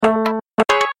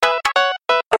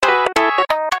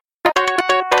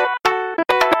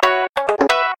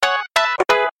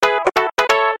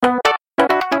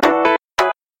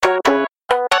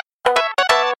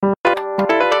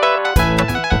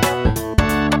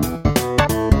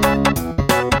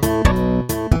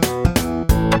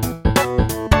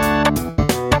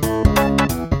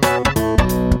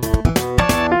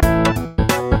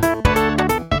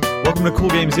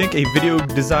Games Inc., a video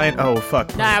design... Oh,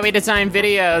 fuck. Nah, we design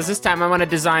videos. This time I want to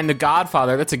design The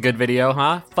Godfather. That's a good video,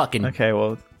 huh? Fucking Okay,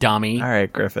 well... dummy. All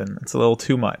right, Griffin. It's a little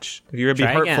too much. If you're gonna be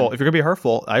Try hurtful, again. if you're gonna be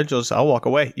hurtful, I'll walk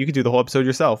away. You can do the whole episode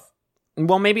yourself.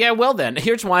 Well, maybe I will then.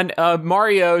 Here's one.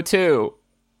 Mario 2.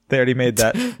 They already made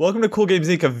that. Welcome to Cool Games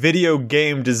Inc., a video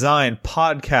game design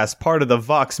podcast, part of the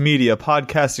Vox Media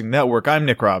Podcasting Network. I'm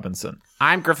Nick Robinson.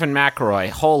 I'm Griffin McElroy.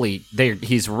 Holy,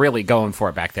 he's really going for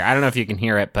it back there. I don't know if you can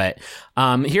hear it, but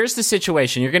here's the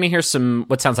situation. You're going to hear some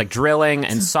what sounds like drilling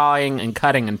and sawing and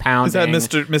cutting and pounding. Is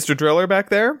that Mr. Driller back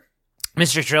there?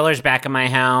 Mr. Driller's back in my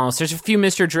house. There's a few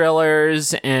Mr.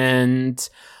 Drillers and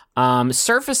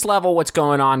surface level. What's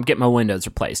going on? Get my windows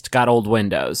replaced. Got old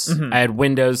windows. Mm-hmm. I had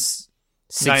Windows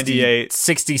 98.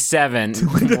 67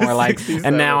 more like, 67.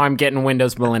 and now I'm getting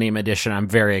Windows Millennium Edition. I'm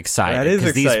very excited. That is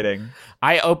 'cause exciting.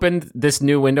 I opened this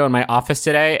new window in my office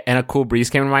today, and a cool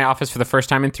breeze came into my office for the first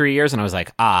time in 3 years, and I was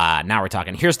like, now we're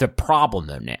talking. Here's the problem,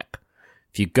 though, Nick.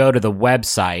 If you go to the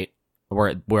website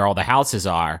where all the houses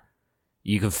are,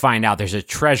 you can find out there's a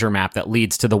treasure map that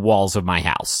leads to the walls of my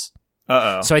house.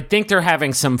 Uh-oh. So I think they're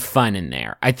having some fun in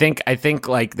there. I think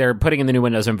like they're putting in the new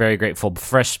windows. I'm very grateful.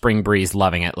 Fresh spring breeze,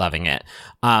 loving it.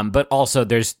 But also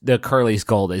there's the Curly's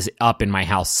Gold is up in my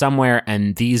house somewhere,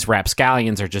 and these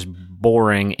rapscallions are just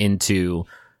boring into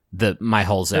my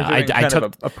whole zone. I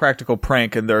took a practical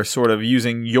prank, and they're sort of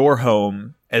using your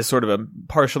home as sort of a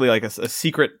partially like a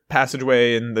secret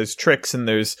passageway, and there's tricks, and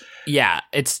there's... Yeah,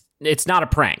 it's not a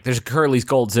prank. There's Curly's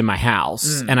Golds in my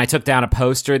house. And I took down a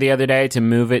poster the other day to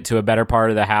move it to a better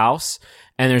part of the house.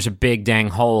 And there's a big dang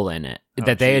hole in it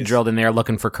that they had drilled in there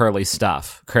looking for Curly's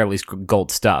stuff. Curly's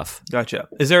gold stuff. Gotcha.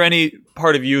 Is there any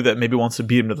part of you that maybe wants to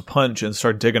beat him to the punch and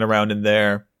start digging around in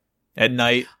there at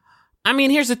night? I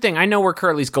mean, here's the thing. I know where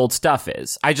Curly's gold stuff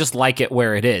is. I just like it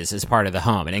where it is as part of the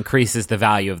home. It increases the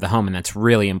value of the home, and that's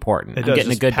really important. I'm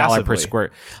getting a good $1 per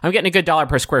square. I'm getting a good $1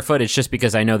 per square footage just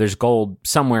because I know there's gold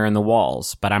somewhere in the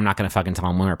walls, but I'm not going to fucking tell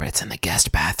them where. But it's in the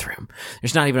guest bathroom.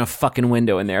 There's not even a fucking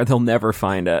window in there. They'll never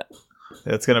find it.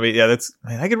 That's gonna be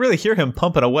I could really hear him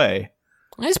pumping away.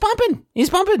 He's pumping.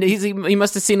 He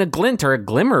must have seen a glint or a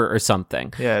glimmer or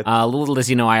something. Yeah. Little does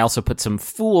he know, I also put some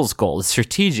fool's gold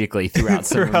strategically throughout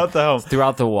the home,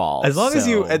 throughout the wall. As long as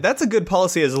that's a good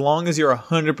policy. As long as you're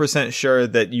 100% sure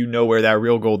that you know where that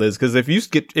real gold is, because if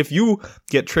you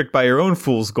get tricked by your own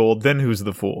fool's gold, then who's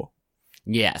the fool?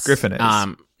 Yes, Griffin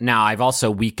is. Now I've also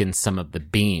weakened some of the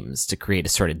beams to create a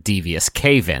sort of devious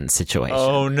cave-in situation.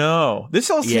 Oh no! This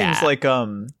all seems like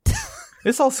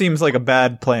This all seems like a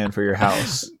bad plan for your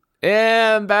house.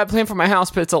 Yeah, bad plan for my house,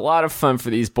 but it's a lot of fun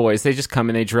for these boys. They just come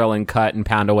and they drill and cut and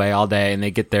pound away all day, and they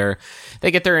get their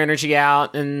energy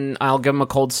out, and I'll give them a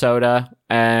cold soda,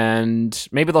 and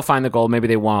maybe they'll find the gold, maybe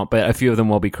they won't, but a few of them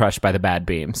will be crushed by the bad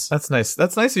beams. That's nice.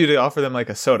 That's nice of you to offer them like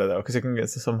a soda, though, because it can get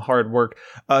some hard work.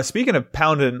 Speaking of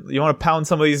pounding, you want to pound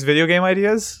some of these video game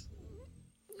ideas?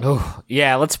 Oh,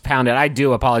 yeah, let's pound it. I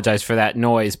do apologize for that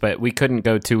noise, but we couldn't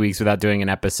go 2 weeks without doing an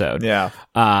episode. Yeah.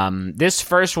 This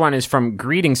first one is from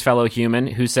Greetings, Fellow Human,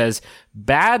 who says,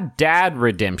 Bad Dad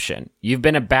Redemption. You've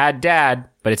been a bad dad,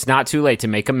 but it's not too late to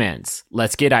make amends.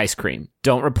 Let's get ice cream.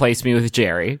 Don't replace me with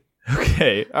Jerry.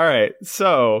 Okay. All right.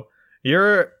 So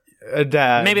you're a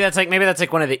dad. Maybe that's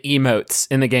like one of the emotes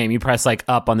in the game. You press like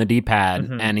up on the D-pad,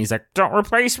 and he's like, "Don't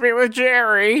replace me with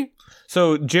Jerry."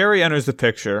 So Jerry enters the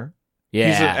picture. Yeah,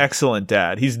 he's an excellent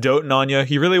dad. He's doting on you.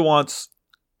 He really wants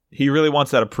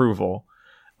that approval.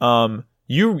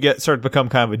 You start to become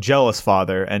kind of a jealous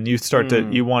father, and you start to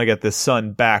you want to get this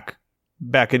son back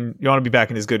in. You want to be back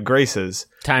in his good graces.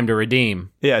 Time to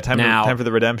redeem. Yeah, time for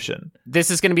the redemption. This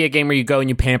is going to be a game where you go and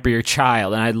you pamper your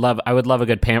child, and I would love a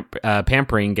good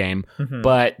pampering game.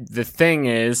 But the thing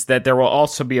is that there will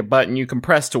also be a button you can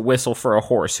press to whistle for a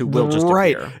horse who will just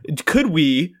appear. Could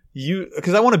we?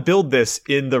 Because I want to build this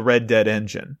in the Red Dead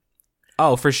engine.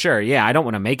 Oh, for sure. Yeah, I don't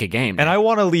want to make a game. And I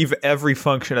want to leave every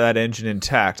function of that engine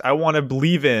intact. I want to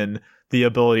leave in the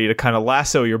ability to kind of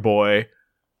lasso your boy.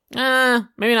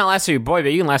 Maybe not lasso your boy,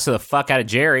 but you can lasso the fuck out of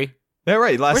Jerry. Yeah,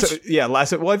 right. Lasso.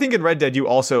 Well, I think in Red Dead you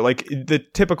also, like,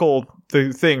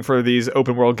 the thing for these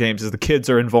open world games is the kids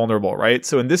are invulnerable, right?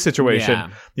 So in this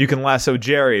situation, you can lasso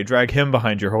Jerry, drag him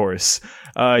behind your horse.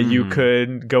 You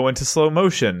could go into slow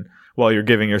motion while you're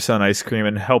giving your son ice cream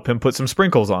and help him put some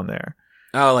sprinkles on there.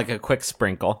 Oh, like a quick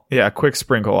sprinkle. Yeah, a quick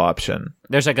sprinkle option.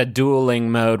 There's like a dueling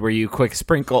mode where you quick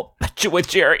sprinkle with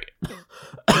Jerry.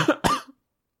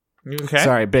 Okay.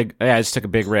 Sorry, I just took a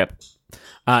big rip.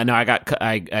 No,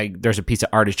 there's a piece of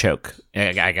artichoke,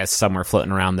 I guess, somewhere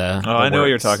floating around the. Oh, I know what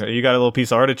you're talking about. You got a little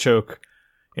piece of artichoke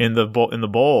in the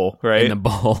bowl, right? In the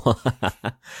bowl.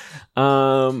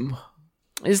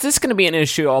 Is this going to be an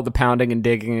issue, all the pounding and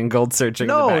digging and gold searching?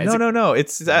 No.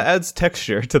 It adds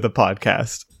texture to the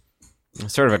podcast.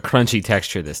 Sort of a crunchy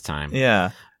texture this time.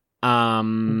 Yeah.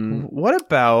 What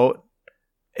about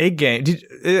a game?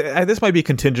 This might be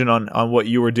contingent on what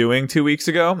you were doing 2 weeks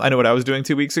ago. I know what I was doing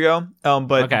 2 weeks ago.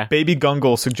 But okay. Baby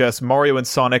Gungle suggests Mario and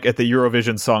Sonic at the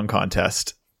Eurovision Song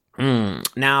Contest.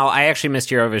 Now, I actually missed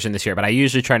Eurovision this year, but I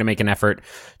usually try to make an effort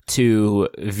to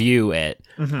view it.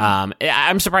 Mm-hmm.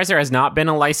 I'm surprised there has not been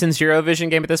a licensed Eurovision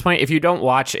game at this point. If you don't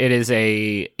watch, it is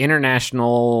a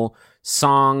international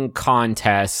song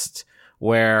contest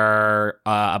where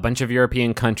a bunch of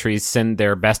European countries send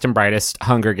their best and brightest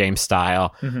Hunger Games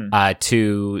style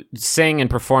to sing and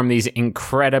perform these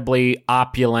incredibly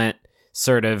opulent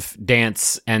sort of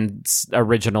dance and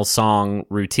original song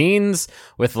routines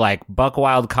with like buck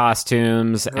wild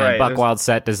costumes and buck wild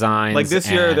set designs. Like this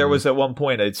year, there was at one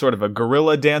point a sort of a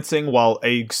gorilla dancing while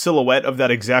a silhouette of that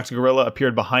exact gorilla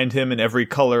appeared behind him in every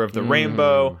color of the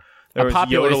rainbow. There was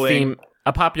yodeling.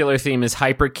 A popular theme is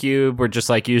Hypercube, where just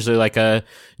like usually like a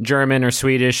German or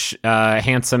Swedish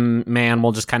handsome man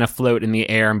will just kind of float in the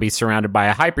air and be surrounded by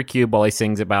a hypercube while he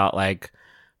sings about like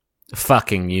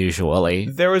fucking usually.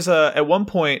 There was at one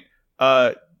point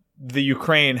the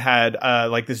Ukraine had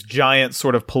like this giant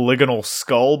sort of polygonal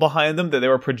skull behind them that they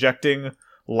were projecting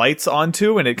lights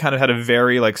onto, and it kind of had a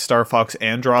very like Star Fox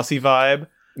Androssy vibe.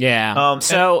 Yeah.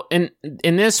 So in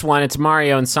this one, it's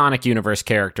Mario and Sonic universe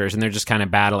characters, and they're just kind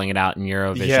of battling it out in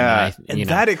Eurovision. Yeah, and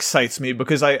that excites me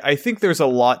because I think there's a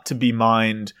lot to be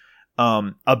mined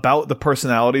about the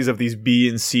personalities of these B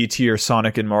and C tier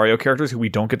Sonic and Mario characters who we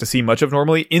don't get to see much of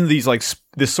normally in these like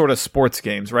this sort of sports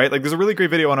games, right? Like there's a really great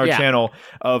video on our channel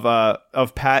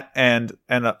of Pat and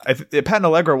Pat and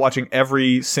Allegra watching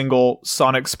every single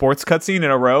Sonic sports cutscene in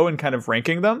a row and kind of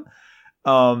ranking them.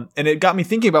 And it got me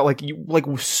thinking about like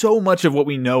so much of what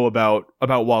we know about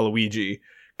Waluigi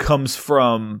comes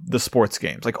from the sports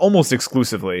games, like almost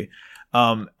exclusively.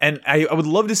 And I would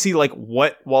love to see like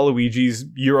what Waluigi's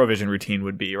Eurovision routine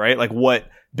would be, right? Like what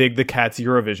Big the Cat's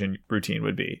Eurovision routine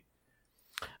would be.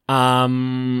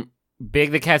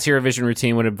 Big the Cat's Eurovision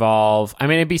routine would involve, I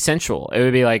mean, it'd be sensual. It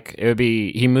would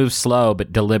be he moves slow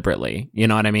but deliberately. You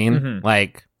know what I mean? Mm-hmm.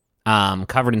 Like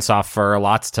covered in soft fur,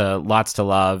 lots to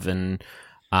love, and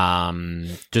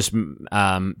just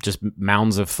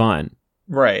mounds of fun.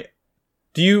 Right.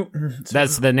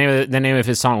 That's the name of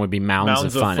his song would be Mounds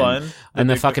of Fun. And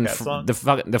the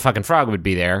fucking frog would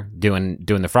be there doing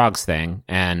the frogs thing,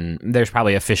 and there's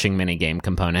probably a fishing mini game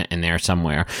component in there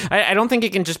somewhere. I don't think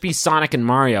it can just be Sonic and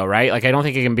Mario, right? Like I don't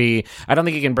think it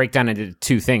can break down into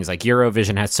two things. Like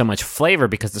Eurovision has so much flavor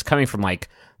because it's coming from like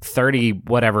 30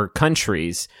 whatever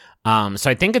countries. So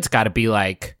I think it's got to be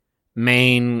like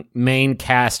main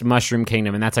cast Mushroom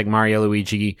Kingdom, and that's like Mario,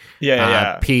 Luigi,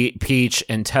 Peach,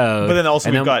 and Toad. But then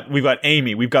also we've got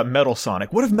Amy, we've got Metal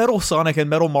Sonic. What if Metal Sonic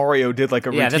and Metal Mario did like a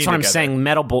routine that's what together? I'm saying.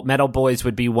 Metal Boys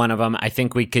would be one of them. I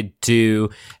think we could do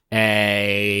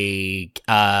a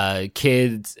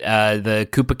kids, the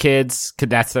Koopa Kids.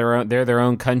 That's their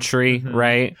own country,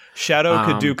 right? Shadow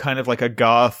could do kind of like a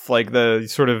goth, like the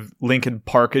sort of Linkin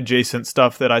Park adjacent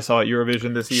stuff that I saw at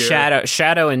Eurovision this year.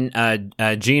 Shadow and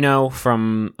Gino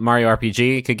from Mario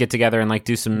RPG could get together and like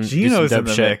do some Gino's dope in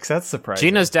the shit. Mix. That's surprising.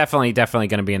 Gino's definitely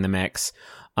going to be in the mix.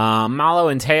 Mallow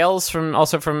and Tails from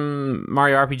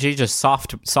Mario RPG, just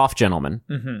soft gentlemen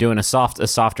doing a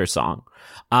softer song.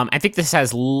 I think this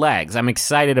has legs. I'm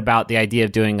excited about the idea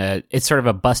of doing it's sort of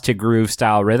a Busted Groove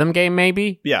style rhythm game,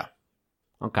 maybe. Yeah.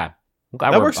 Okay.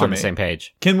 That works on the same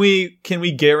page. Can we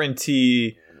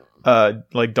guarantee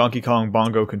like Donkey Kong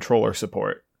bongo controller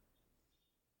support?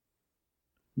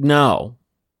 No.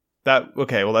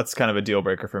 Okay. Well, that's kind of a deal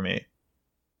breaker for me.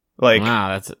 Like,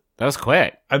 wow, that was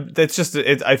quick. I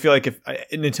feel like if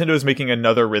Nintendo is making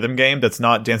another rhythm game that's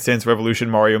not Dance Dance Revolution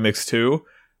Mario Mix 2,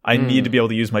 I need to be able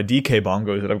to use my DK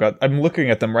bongos that I've got. I'm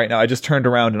looking at them right now. I just turned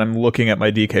around and I'm looking at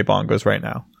my DK bongos right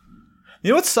now.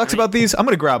 You know what sucks about these? I'm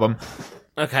going to grab them.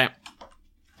 Okay.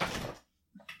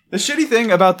 The shitty thing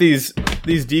about these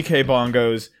DK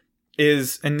bongos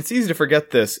is, and it's easy to forget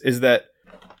this, is that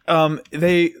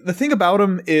the thing about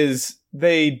them is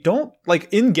they don't,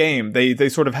 like, in game, they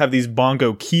sort of have these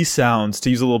bongo key sounds, to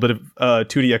use a little bit of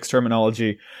 2DX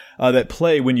terminology, that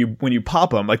play when you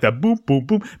pop them, like that boop, boop,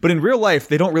 boop. But in real life,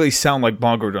 they don't really sound like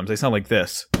bongo drums. They sound like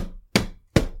this.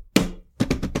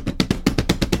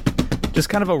 Just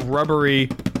kind of a rubbery...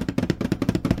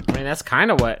 I mean, that's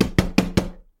kind of what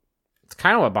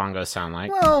bongos sound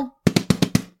like. Well,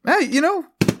 hey, you know,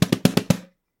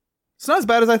 it's not as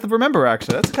bad as I remember,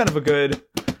 actually. That's kind of a good...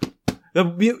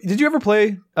 Did you ever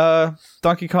play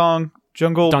Donkey Kong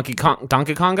Donkey Konga?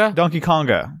 Donkey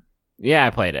Konga. Yeah, I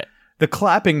played it. The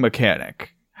clapping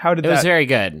mechanic. How did that? It was very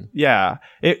good. Yeah.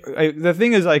 The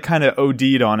thing is, I kind of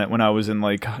OD'd on it when I was in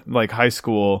like high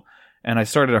school, and I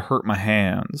started to hurt my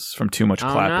hands from too much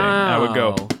clapping. No. I would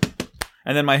go,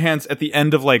 and then my hands at the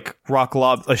end of like a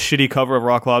shitty cover of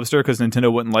Rock Lobster because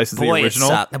Nintendo wouldn't license the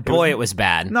original. It was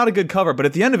bad. Not a good cover, but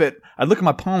at the end of it, I'd look at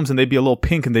my palms and they'd be a little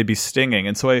pink and they'd be stinging.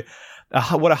 And so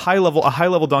what a high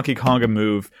level Donkey Konga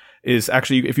move is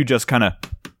actually if you just kind of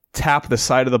tap the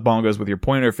side of the bongos with your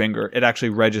pointer finger, it actually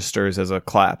registers as a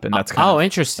clap, and that's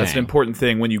interesting. That's an important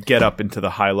thing when you get up into the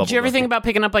high level. Did you ever think about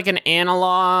picking up like an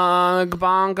analog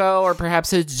bongo or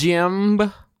perhaps a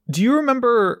djembe? Do you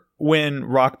remember when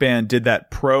Rock Band did that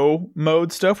pro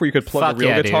mode stuff where you could plug a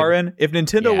real guitar in? If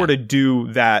Nintendo were to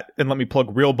do that and let me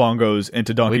plug real bongos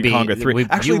into Donkey Konga 3,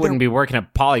 actually, you wouldn't be working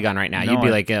at Polygon right now. No, you'd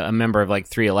be like a member of like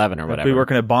 311 or whatever. I'd be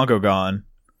working at Bongogon.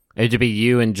 It'd be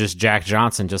you and just Jack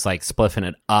Johnson just like spliffing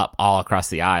it up all across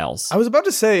the aisles. I was about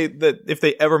to say that if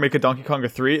they ever make a Donkey Konga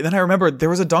 3, and then I remembered there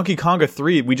was a Donkey Konga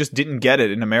 3, we just didn't get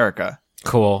it in America.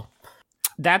 Cool.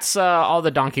 That's all the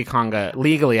Donkey Konga.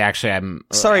 Legally, actually, I'm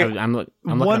looking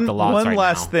up the laws right now. One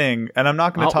last thing, and I'm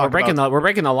not going to talk about... We're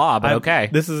breaking the law, but okay.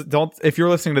 If you're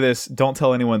listening to this, don't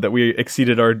tell anyone that we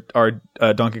exceeded our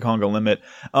Donkey Konga limit.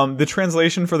 The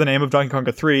translation for the name of Donkey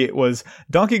Konga 3 was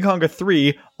Donkey Konga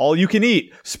 3, All You Can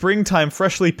Eat, Springtime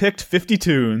Freshly Picked 50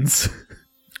 Tunes.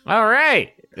 All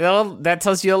right. Well, that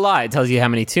tells you a lot. It tells you how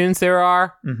many tunes there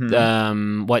are,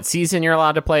 what season you're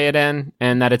allowed to play it in,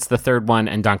 and that it's the third one,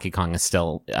 and Donkey Kong is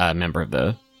still a member of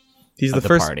the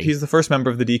party. He's the first member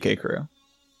of the DK crew.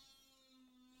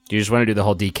 Do you just want to do the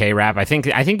whole DK rap? I think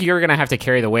you're going to have to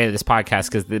carry the weight of this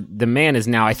podcast because the man is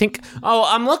now,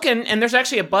 I'm looking, and there's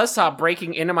actually a buzzsaw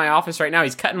breaking into my office right now.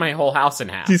 He's cutting my whole house in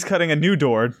half. He's cutting a new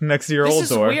door next to your old door.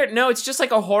 This is weird. No, it's just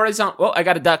like a horizontal. Oh, I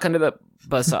got a duck under the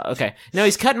buzzsaw. Okay. No,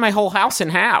 he's cutting my whole house in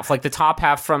half, like the top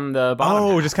half from the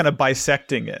bottom half. Just kind of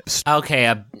bisecting it. Okay,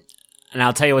 and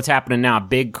I'll tell you what's happening now. A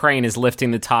big crane is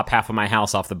lifting the top half of my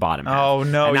house off the bottom half. Oh,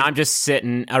 no. And now I'm just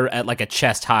sitting at like a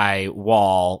chest-high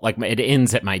wall. Like it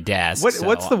ends at my desk.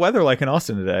 What's the weather like in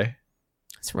Austin today?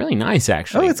 It's really nice,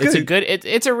 actually. Oh, it's good.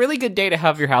 It's a really good day to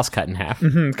have your house cut in half.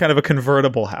 Mm-hmm, kind of a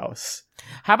convertible house.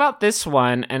 How about this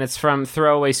one? And it's from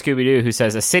Throwaway Scooby-Doo, who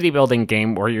says, a city building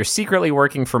game where you're secretly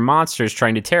working for monsters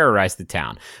trying to terrorize the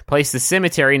town. Place the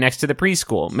cemetery next to the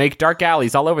preschool. Make dark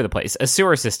alleys all over the place. A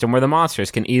sewer system where the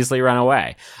monsters can easily run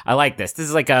away. I like this. This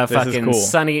is like a fucking cool.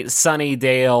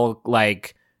 Sunnydale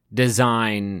like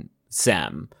design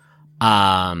sim.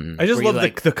 I just love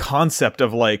the concept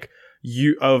of like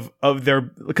of their,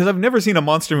 because I've never seen a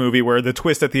monster movie where the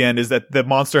twist at the end is that the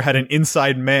monster had an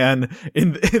inside man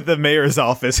in the mayor's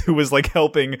office who was like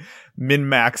helping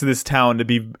min-max this town to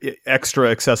be extra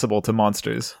accessible to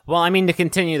monsters. Well, I mean, to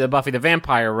continue the Buffy the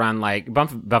Vampire run, like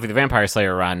Buffy the Vampire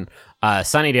Slayer run,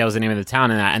 Sunnydale is the name of the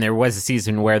town in that, and there was a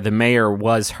season where the mayor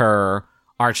was her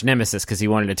arch nemesis because he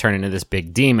wanted to turn into this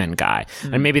big demon guy.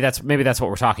 And maybe that's what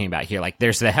we're talking about here. Like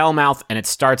there's the Hellmouth and it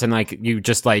starts and like you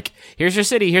just like, here's your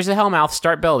city, here's the Hellmouth,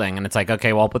 start building. And it's like,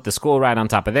 okay, well, I'll put the school right on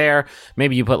top of there.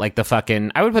 Maybe you put like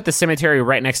I would put the cemetery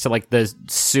right next to like the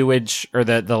sewage or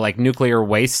the like nuclear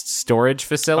waste storage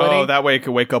facility. Oh, that way it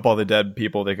could wake up all the dead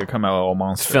people. They could come out all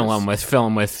monsters. Fill them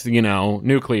with,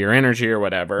 nuclear energy or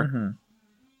whatever. Mm-hmm.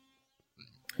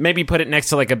 Maybe put it next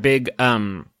to like a big,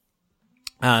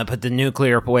 put the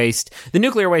nuclear waste. The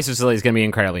nuclear waste facility is going to be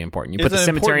incredibly important. You put the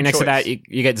cemetery next to that,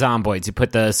 you get zomboids. You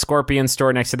put the scorpion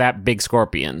store next to that, big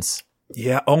scorpions.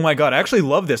 Yeah. Oh my god, I actually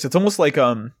love this. It's almost like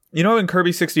in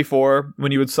Kirby 64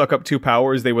 when you would suck up two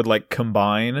powers, they would like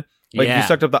combine. Like if you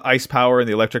sucked up the ice power and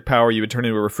the electric power, you would turn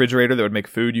into a refrigerator that would make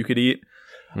food you could eat.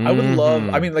 Mm-hmm. I would love.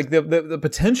 I mean, like the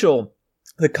potential,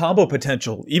 the combo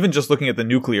potential. Even just looking at the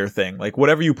nuclear thing, like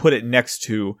whatever you put it next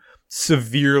to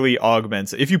severely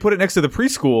augments. If you put it next to the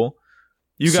preschool,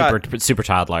 you got super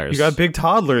toddlers. You got big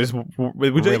toddlers.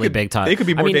 Really big toddlers. They could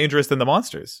be more dangerous than the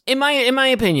monsters. In my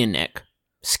opinion, Nick,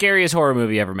 scariest horror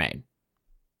movie ever made.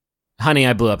 Honey,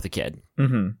 I Blew Up the Kid.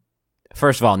 Mm-hmm.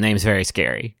 First of all, name's very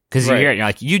scary because you hear it and you're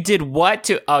like, you did what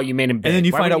to? Oh, you made him big. And then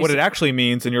you find out what it actually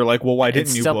means, and you're like, well, why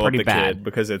didn't you blow up the kid?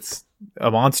 Because it's a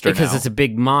monster. Because it's a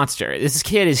big monster. This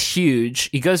kid is huge.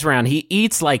 He goes around. He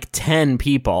eats like 10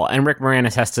 people, and Rick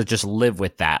Moranis has to just live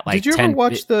with that. Like, did you ever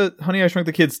watch the Honey, I Shrunk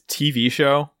the Kids TV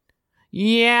show?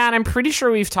 Yeah, and I'm pretty sure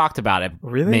we've talked about it.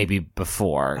 Really? Maybe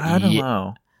before. I don't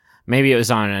know. Maybe it was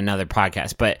on another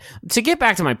podcast. But to get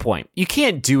back to my point, you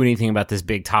can't do anything about this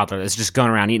big toddler that's just going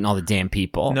around eating all the damn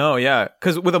people. No, yeah.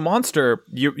 Because with a monster,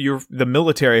 the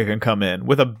military can come in.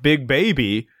 With a big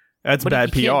baby, that's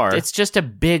bad PR. It's just a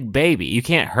big baby. You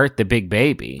can't hurt the big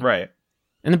baby. Right.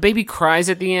 And the baby cries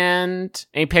at the end,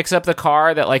 and he picks up the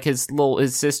car that like his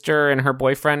sister and her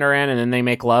boyfriend are in, and then they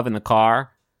make love in the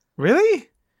car. Really?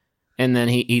 And then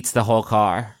he eats the whole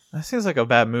car. That seems like a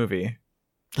bad movie.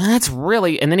 That's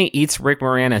really, and then he eats Rick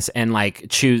Moranis and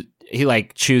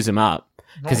chews him up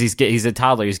because he's a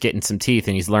toddler. He's getting some teeth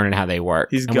and he's learning how they work.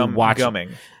 He's gumming.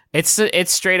 It's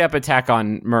straight up Attack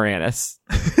on Moranis.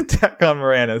 Attack on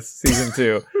Moranis season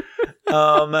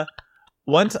 2.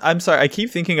 Once I'm sorry, I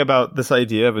keep thinking about this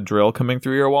idea of a drill coming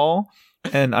through your wall,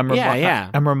 and I'm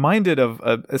reminded of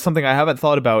something I haven't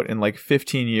thought about in like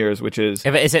 15 years, which is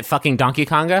it fucking Donkey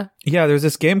Konga? Yeah, there's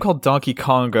this game called Donkey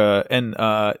Konga, and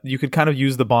you could kind of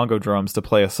use the bongo drums to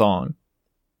play a song.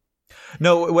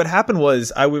 No, what happened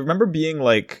was I remember being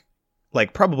like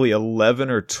probably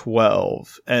 11 or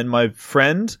 12, and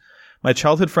my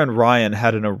childhood friend Ryan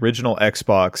had an original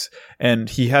Xbox, and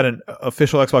he had an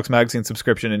official Xbox Magazine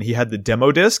subscription, and he had the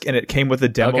demo disc, and it came with a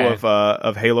demo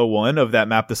of Halo 1 of that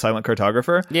map, The Silent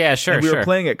Cartographer. Yeah, sure. And we were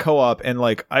playing it co-op, and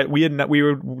like we didn't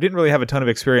really have a ton of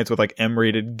experience with like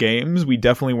M-rated games. We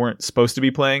definitely weren't supposed to be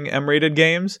playing M-rated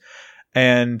games,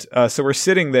 and so we're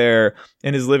sitting there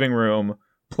in his living room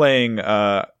playing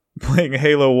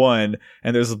Halo 1,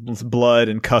 and there's blood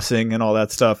and cussing and all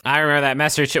that stuff. I remember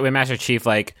that when Master Chief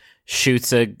like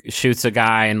shoots a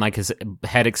guy and like his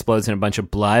head explodes in a bunch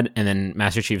of blood, and then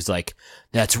Master Chief's like,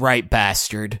 "That's right,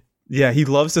 bastard." Yeah, he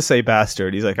loves to say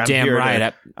bastard. He's like,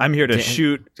 I'm here to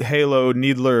shoot Halo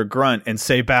Needler Grunt and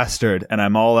say bastard, and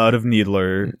I'm all out of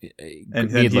Needler.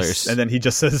 And then he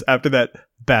just says after that,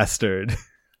 bastard.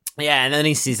 Yeah, and then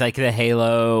he sees like the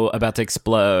Halo about to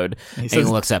explode, and he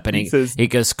looks up and he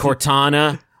goes,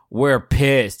 "Cortana, we're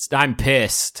pissed. I'm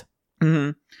pissed."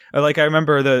 Mm-hmm. Like I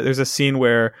remember there's a scene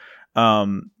where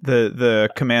the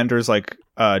commander's like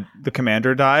the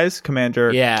commander dies,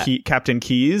 Captain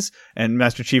Keyes, and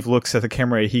Master Chief looks at the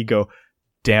camera. He go,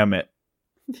 "Damn it."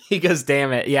 He goes,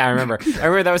 "Damn it." Yeah, I remember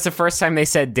that was the first time they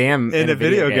said "damn" in a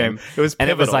video game. It was pivotal. And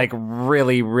it was like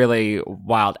really, really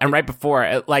wild. And right before,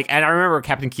 and I remember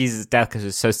Captain Keyes' death because it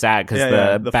was so sad because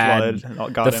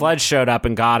the flood showed up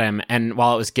and got him. And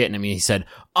while it was getting him, he said,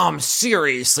 "I'm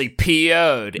seriously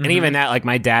PO'd." Mm-hmm. And even that, like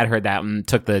my dad heard that and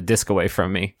took the disc away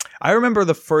from me. I remember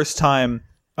the first time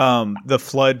the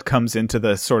flood comes into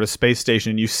the sort of space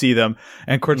station. You see them,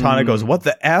 and Cortana goes, "What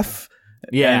the F?"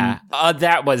 Yeah,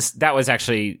 that was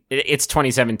actually, it's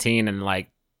 2017, and like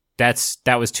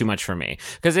that was too much for me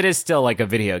because it is still like a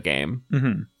video game.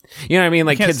 Mm-hmm. You know what I mean?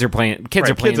 Like kids are playing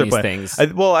these things.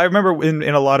 I remember in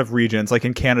a lot of regions, like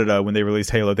in Canada, when they released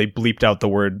Halo, they bleeped out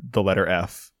the letter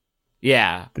F.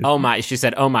 Yeah. Oh my, she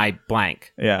said, "Oh my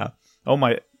blank." Yeah. Oh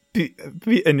my.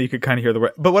 And you could kind of hear the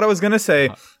word. But what I was going to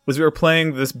say was we were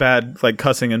playing this bad, like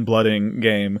cussing and blooding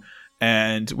game.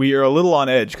 And we are a little on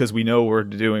edge because we know we're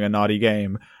doing a naughty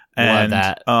game. And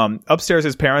upstairs,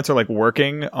 his parents are like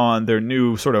working on their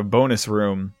new sort of bonus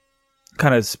room,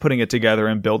 kind of putting it together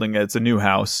and building it. It's a new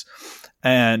house.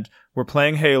 And we're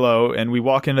playing Halo, and we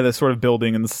walk into this sort of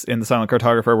building in the Silent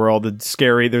Cartographer where all the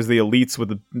there's the elites with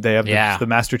the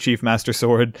Master Chief Master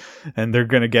Sword, and they're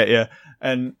going to get you.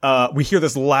 And we hear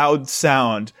this loud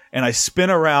sound, and I spin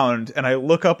around, and I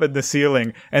look up at the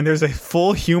ceiling, and there's a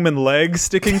full human leg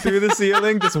sticking through the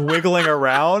ceiling, just wiggling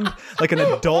around like an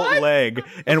adult leg.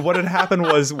 And what had happened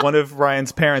was one of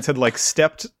Ryan's parents had like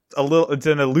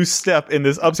done a loose step in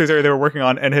this upstairs area they were working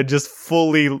on, and had just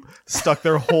fully stuck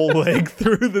their whole leg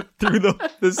through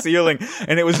the ceiling.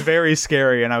 And it was very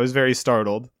scary, and I was very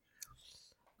startled.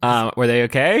 Were they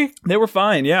okay? They were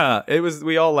fine. Yeah, it was.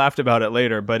 We all laughed about it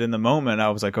later, but in the moment, I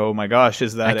was like, "Oh my gosh,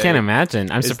 is that?" I can't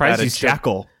imagine. I'm surprised you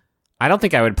jackal. I don't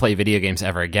think I would play video games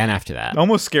ever again after that.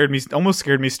 Almost scared me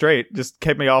straight. Just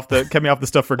kept me off the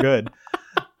stuff for good.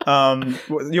 You want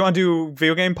to do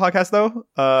video game podcast though?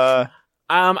 I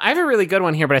have a really good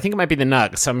one here, but I think it might be the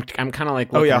Nug. So I'm kind of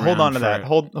like, oh yeah, hold on to that.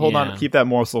 Hold on. Keep that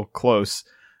morsel close.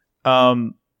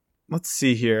 Let's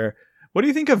see here. What do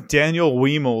you think of Daniel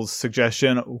Weimel's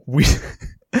suggestion?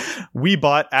 We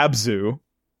bought Abzu.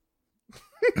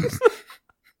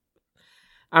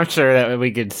 I'm sure that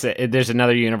we could say there's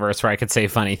another universe where I could say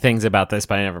funny things about this,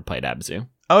 but I never played Abzu.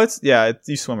 Oh,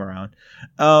 you swim around.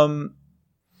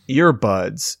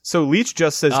 Earbuds. So Leech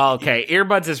just says... Oh, okay,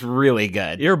 Earbuds is really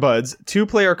good. Earbuds,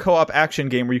 2-player co-op action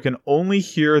game where you can only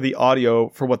hear the audio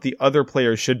for what the other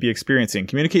players should be experiencing.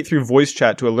 Communicate through voice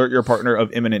chat to alert your partner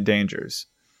of imminent dangers.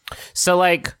 So,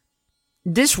 like,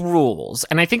 this rules,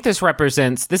 and I think this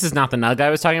is not the Nug I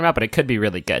was talking about, but it could be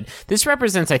really good. This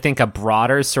represents, I think, a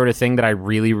broader sort of thing that I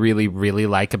really, really, really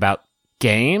like about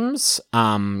games,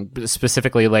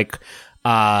 specifically, like,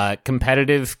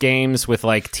 competitive games with,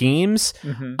 like, teams,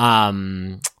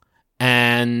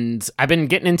 And I've been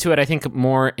getting into it, I think,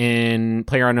 more in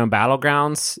PlayerUnknown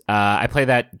Battlegrounds. I play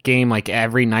that game like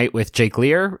every night with Jake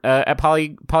Lear at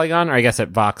Polygon, or I guess at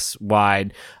Vox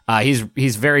Wide.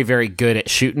 He's very, very good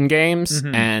at shooting games,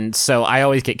 and so I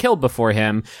always get killed before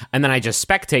him, and then I just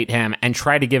spectate him and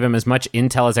try to give him as much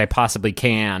intel as I possibly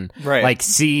can. Right. Like,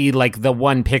 see, like, the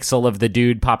one pixel of the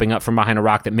dude popping up from behind a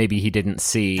rock that maybe he didn't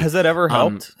see. Has that ever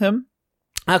helped him?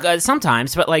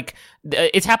 Sometimes, but like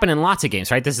it's happened in lots of games,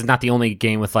 right? This is not the only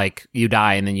game with like you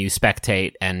die and then you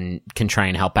spectate and can try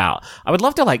and help out. I would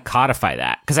love to like codify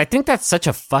that because I think that's such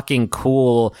a fucking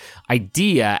cool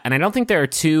idea, and I don't think there are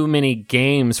too many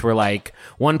games where like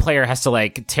one player has to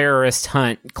like terrorist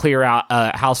hunt, clear out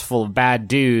a house full of bad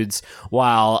dudes,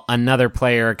 while another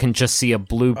player can just see a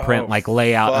blueprint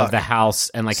layout of the house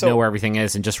and like know where everything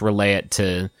is and just relay it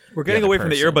to. We're getting away from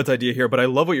the earbuds idea here, but I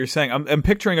love what you're saying. I'm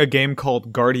picturing a game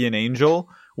called Guardian Angel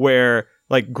where,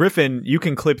 like, Griffin, you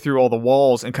can clip through all the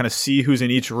walls and kind of see who's in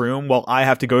each room while I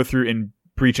have to go through and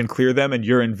breach and clear them, and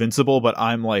you're invincible, but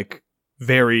I'm, like,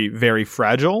 very, very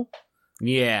fragile.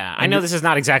 Yeah, I know this is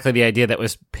not exactly the idea that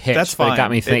was pitched. That's fine. But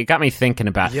it got me thinking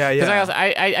about it. Yeah, yeah. Because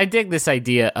I dig this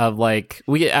idea of, like,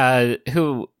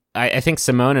 I think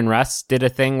Simone and Russ did a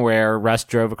thing where Russ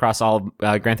drove across all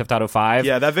of Grand Theft Auto 5.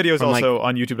 Yeah, that video is also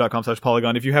on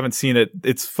youtube.com/polygon. If you haven't seen it,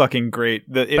 it's fucking great.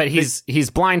 But he's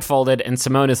blindfolded, and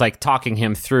Simone is like talking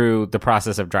him through the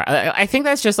process of driving. I think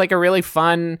that's just like a really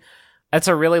fun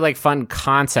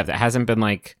concept that hasn't been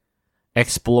like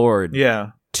explored. Yeah.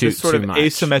 Too much.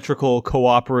 Asymmetrical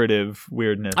cooperative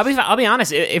weirdness. I'll be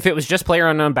honest, if it was just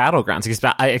PlayerUnknown Battlegrounds,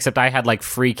 except I had like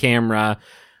free camera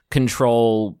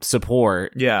control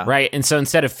support, right? And so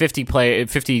instead of 50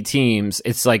 teams,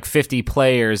 it's like 50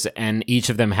 players, and each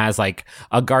of them has like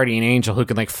a guardian angel who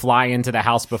can like fly into the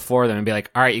house before them and be like,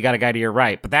 all right, you got a guy to your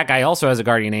right, but that guy also has a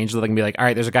guardian angel that can be like, all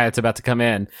right, there's a guy that's about to come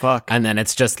in, and then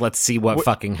it's just let's see what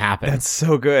fucking happens. That's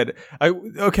so good.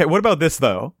 Okay, what about this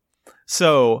though?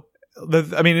 So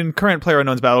in current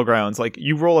PlayerUnknown's Battlegrounds, like,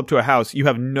 you roll up to a house, you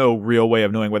have no real way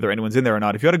of knowing whether anyone's in there or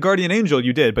not. If you had a guardian angel,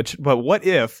 you did, but what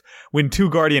if when two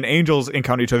guardian angels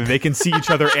encounter each other, they can see each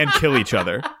other and kill each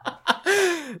other?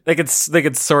 They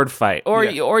could sword fight, or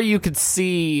you could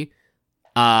see.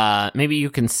 Maybe you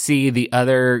can see the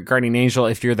other guardian angel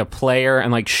if you're the player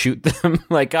and like shoot them.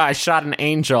 Like, I shot an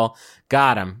angel,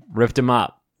 got him, ripped him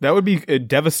up. That would be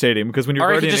devastating because when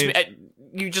you're guardian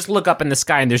you just look up in the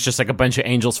sky and there's just like a bunch of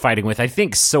angels fighting with, I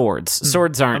think, swords.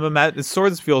 Swords aren't.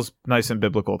 Swords feels nice and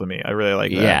biblical to me. I really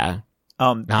like that.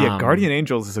 Yeah. Guardian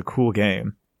Angels is a cool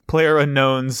game.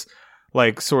 PlayerUnknown's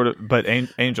like sort of, but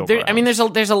angel.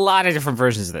 There's a lot of different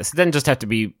versions of this. It doesn't just have to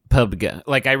be PUBG.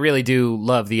 Like, I really do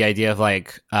love the idea of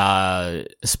like Rainbow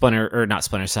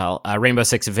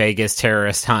Six Vegas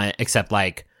terrorist hunt, except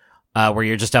like. Where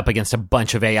you're just up against a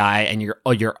bunch of AI and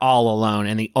you're all alone,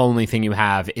 and the only thing you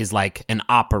have is like an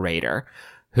operator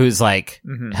who's like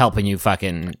helping you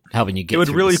get. It would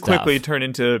really quickly turn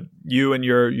into you and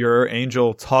your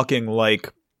angel talking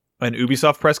like an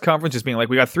Ubisoft press conference, just being like,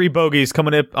 "We got 3 bogeys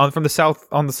coming up from the south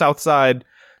on the south side,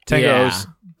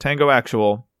 Tango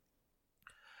Actual."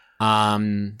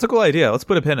 It's a cool idea. Let's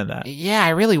put a pin in that. Yeah, I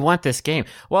really want this game.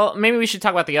 Well, maybe we should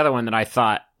talk about the other one that I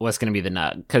thought was going to be the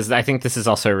nut, because I think this is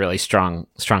also a really strong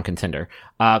contender.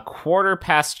 Quarter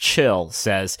Past Chill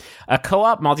says, a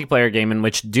co-op multiplayer game in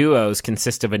which duos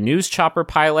consist of a news chopper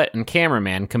pilot and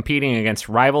cameraman competing against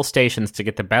rival stations to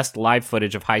get the best live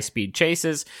footage of high-speed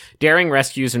chases, daring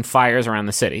rescues, and fires around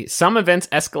the city. Some events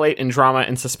escalate in drama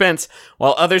and suspense,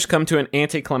 while others come to an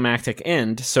anticlimactic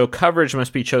end, so coverage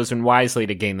must be chosen wisely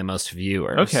to gain the most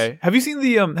viewers. Okay. Have you seen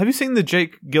the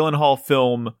Jake Gyllenhaal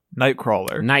film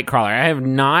Nightcrawler? I have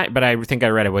not, but I think I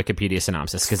read a Wikipedia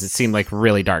synopsis because it seemed like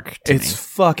really dark to me. It's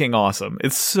fucking awesome.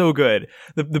 It's so good.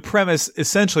 The premise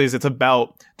essentially is it's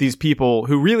about these people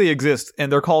who really exist,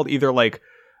 and they're called either like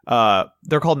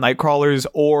they're called Nightcrawlers,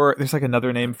 or there's like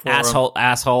another name for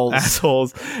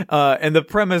assholes. And the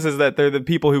premise is that they're the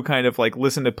people who kind of like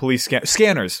listen to police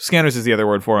scanners. Scanners is the other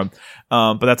word for them.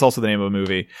 But that's also the name of a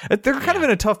movie. They're kind of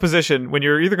in a tough position when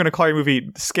you're either going to call your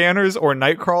movie Scanners or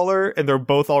Nightcrawler, and they're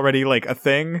both already like a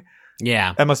thing.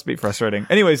 Yeah, that must be frustrating.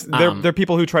 Anyways, they're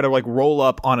people who try to like roll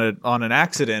up on an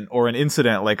accident or an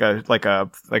incident, like a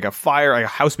fire, like a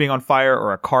house being on fire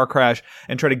or a car crash,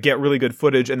 and try to get really good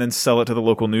footage and then sell it to the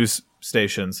local news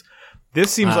stations. This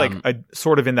seems like a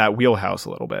sort of in that wheelhouse a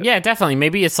little bit. Yeah, definitely.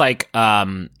 Maybe it's like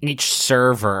each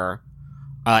server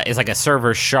is like a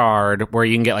server shard where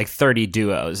you can get like 30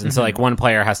 duos, and so like one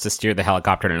player has to steer the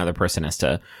helicopter and another person has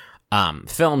to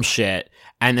film shit.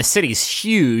 And the city's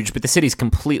huge, but the city's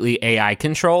completely AI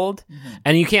controlled. Mm-hmm.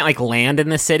 And you can't, like, land in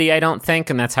the city, I don't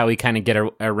think. And that's how we kind of get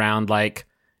around, like,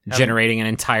 generating an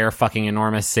entire fucking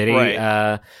enormous city.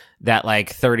 Right. That, like,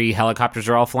 30 helicopters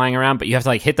are all flying around. But you have to,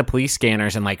 like, hit the police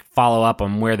scanners and, like, follow up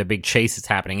on where the big chase is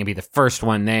happening and be the first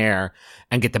one there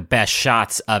and get the best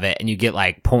shots of it. And you get,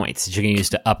 like, points that you can use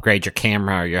to upgrade your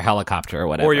camera or your helicopter or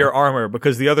whatever. Or your armor,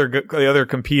 because the other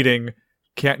competing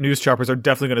news choppers are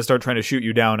definitely going to start trying to shoot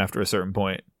you down after a certain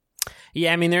point.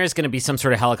 Yeah, I mean, there is going to be some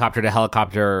sort of helicopter to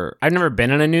helicopter. I've never been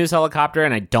in a news helicopter,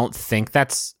 and I don't think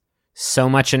that's so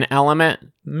much an element.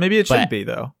 Maybe it should be,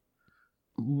 though.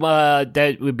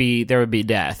 There would be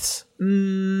deaths.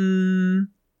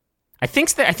 I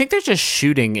think they're just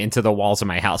shooting into the walls of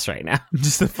my house right now.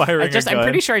 Just firing. I'm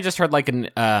pretty sure I just heard like an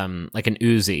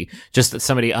Uzi, just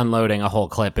somebody unloading a whole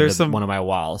clip into one of my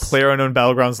walls. PlayerUnknown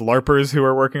Battlegrounds LARPers who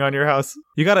are working on your house.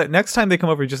 You gotta, next time they come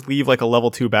over, just leave like a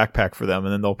level 2 backpack for them,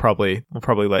 and then they'll probably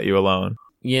let you alone.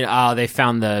 You know, they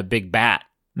found the big bat.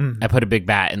 I put a big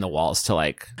bat in the walls to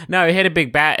like... No, he hit a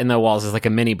big bat in the walls as like a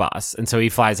mini boss, and so he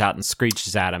flies out and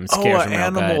screeches at him, scares him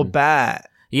real good. Animal bat.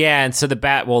 Yeah, and so the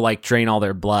bat will like drain all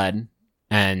their blood,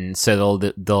 and so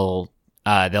they'll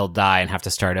die and have to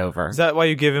start over. Is that why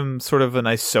you give him sort of a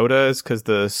nice soda? Is because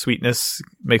the sweetness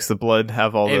makes the blood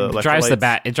have all the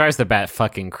electrolytes? It drives the bat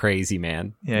fucking crazy,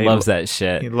 man. Yeah, he loves that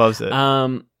shit. He loves it.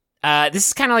 This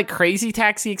is kind of like Crazy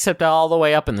Taxi, except all the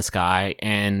way up in the sky,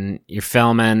 and you're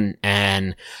filming,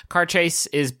 and car chase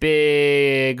is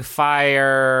big,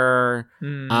 fire.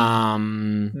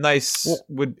 Nice.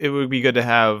 It would be good to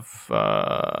have.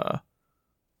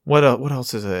 What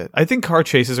else is it? I think car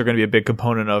chases are going to be a big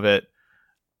component of it.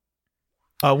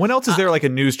 When else is there like a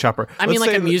news chopper? I mean,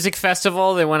 like a music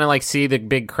festival. They want to like see the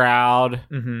big crowd,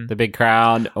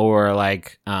 or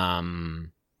like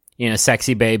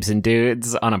sexy babes and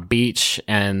dudes on a beach,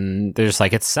 and there's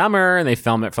like it's summer, and they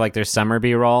film it for like their summer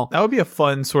B-roll. That would be a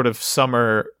fun sort of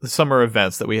summer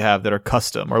events that we have that are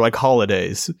custom, or like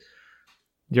holidays.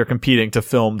 You're competing to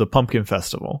film the pumpkin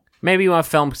festival. Maybe you want to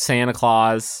film Santa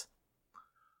Claus.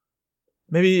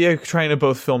 Maybe you're trying to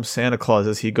both film Santa Claus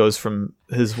as he goes from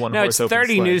his one horse open sleigh. No, it's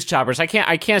 30 news choppers. I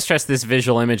can't stress this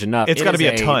visual image enough. It's got to be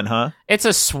a ton, huh? It's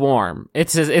a swarm.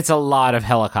 It's a lot of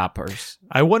helicopters.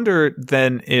 I wonder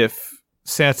then if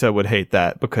Santa would hate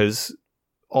that, because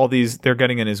all these, they're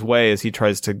getting in his way as he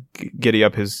tries to giddy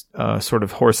up his sort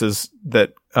of horses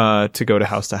that to go to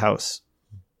house.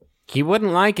 He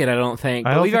wouldn't like it, I don't think.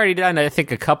 But we've already done, I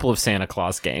think, a couple of Santa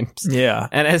Claus games. Yeah.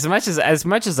 And as much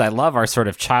as I love our sort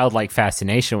of childlike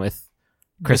fascination with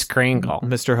Kris Kringle,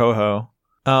 Mr.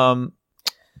 Ho-Ho,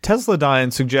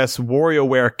 Tesladyne suggests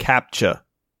WarioWare CAPTCHA.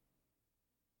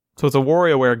 So it's a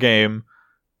WarioWare game,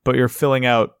 but you're filling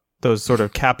out those sort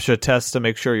of CAPTCHA tests to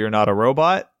make sure you're not a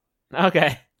robot.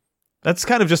 Okay. That's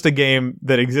kind of just a game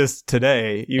that exists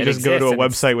today. You just go to a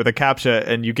website with a CAPTCHA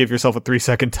and you give yourself a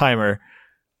 3-second timer.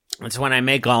 It's when I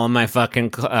make all of my fucking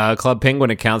Club Penguin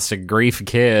accounts to grief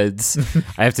kids.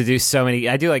 I have to do so many.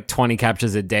 I do like 20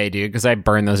 captchas a day, dude, because I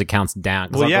burn those accounts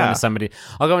down. Well,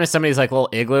 I'll go into somebody's like little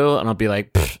igloo, and I'll be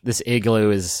like, this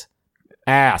igloo is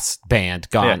ass banned,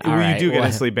 gone. Yeah, all right, do get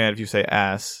instantly banned if you say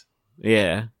ass.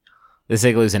 Yeah, this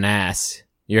igloo's an ass.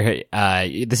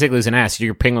 This igloo's an ass.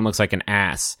 Your penguin looks like an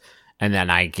ass, and then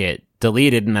I get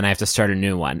deleted, and then I have to start a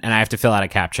new one, and I have to fill out a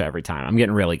CAPTCHA every time. I'm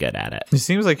getting really good at it. It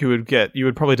seems like you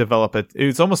would probably develop it.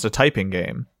 It's almost a typing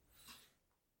game.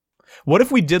 What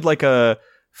if we did like a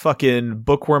fucking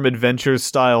Bookworm Adventures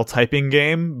style typing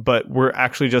game, but we're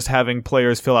actually just having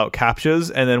players fill out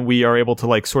CAPTCHAs, and then we are able to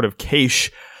like sort of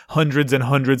cache hundreds and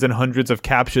hundreds and hundreds of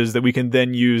CAPTCHAs that we can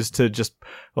then use to just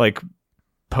like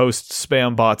post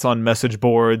spam bots on message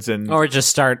boards, or just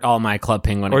start all my Club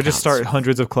Penguin accounts. Or just start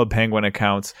hundreds of Club Penguin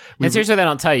accounts. And here's what they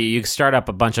don't tell you. You start up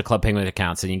a bunch of Club Penguin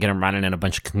accounts and you get them running in a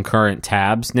bunch of concurrent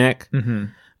tabs, Nick. Mm-hmm.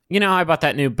 You know how I bought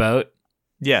that new boat?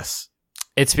 Yes.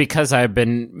 It's because I've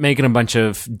been making a bunch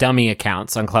of dummy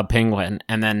accounts on Club Penguin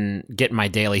and then getting my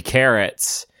daily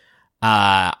carrots.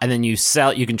 And then you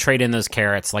can trade in those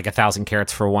carrots, like 1,000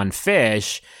 carrots for one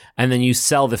fish, and then you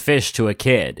sell the fish to a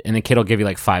kid, and the kid will give you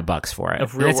like $5 for it.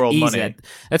 Of real world money.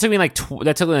 That took me like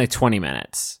 20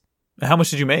 minutes. How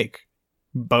much did you make?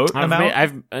 Boat amount?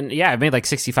 I've made like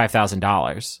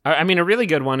 $65,000. I mean, a really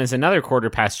good one is another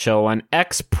quarter past chill one.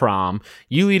 X-Prom.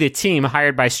 You lead a team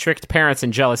hired by strict parents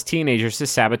and jealous teenagers to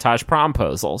sabotage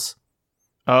promposals.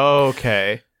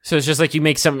 Okay. So it's just like you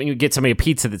get somebody a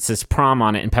pizza that says prom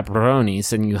on it and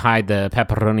pepperonis, and you hide the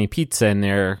pepperoni pizza in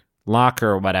their locker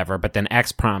or whatever, but then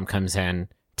X-Prom comes in,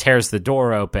 tears the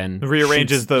door open,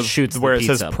 rearranges shoots where it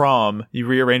says prom. You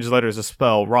rearrange the letters to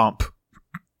spell romp.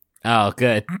 Oh,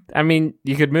 good. I mean,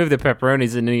 you could move the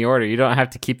pepperonis in any order. You don't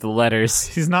have to keep the letters.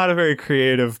 He's not a very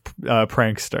creative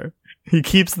prankster. He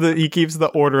keeps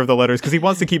the order of the letters because he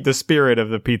wants to keep the spirit of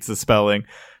the pizza spelling,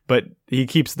 but he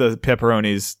keeps the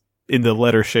pepperonis in the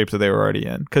letter shapes that they were already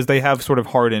in because they have sort of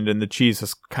hardened, and the cheese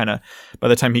is kind of, by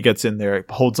the time he gets in there,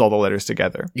 it holds all the letters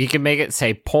together. You can make it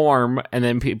say porn, and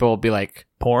then people will be like,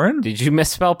 "Porn? Did you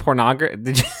misspell pornography?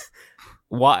 Did you?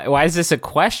 Why is this a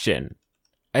question?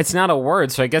 It's not a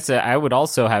word, so I guess I would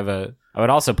also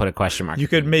put a question mark. You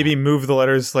could maybe move the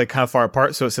letters like kind of far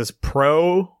apart, so it says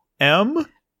pro M,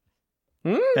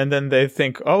 and then they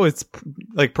think, oh, it's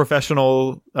like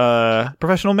professional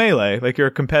melee, like your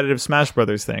competitive Smash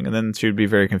Brothers thing, and then she would be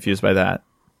very confused by that.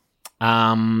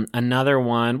 Another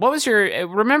one. What was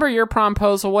remember your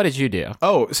promposal? What did you do?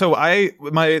 Oh, so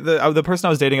the person I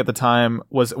was dating at the time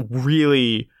was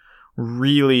really,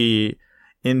 really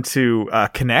into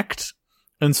Kinect.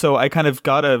 And so I kind of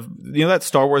got that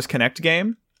Star Wars Kinect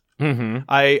game? Mm-hmm.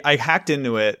 I hacked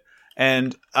into it,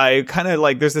 and I kind of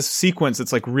like, there's this sequence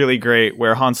that's like really great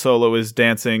where Han Solo is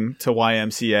dancing to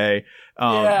YMCA.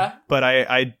 But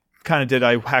I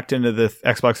hacked into the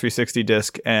Xbox 360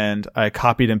 disc, and I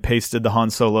copied and pasted the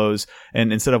Han Solos,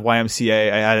 and instead of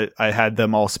YMCA, I had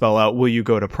them all spell out, "Will you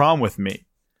go to prom with me?"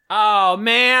 Oh,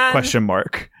 man. Question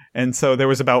mark. And so there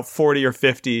was about 40 or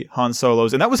 50 Han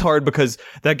Solos. And that was hard because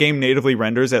that game natively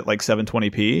renders at like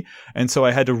 720p. And so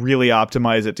I had to really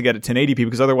optimize it to get it 1080p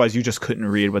because otherwise you just couldn't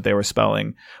read what they were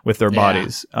spelling with their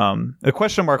bodies. The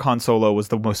question mark Han Solo was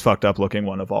the most fucked up looking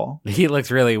one of all. He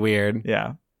looked really weird.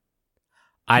 Yeah.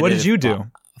 What did you do?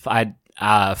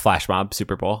 Flash Mob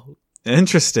Super Bowl.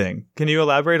 Interesting. Can you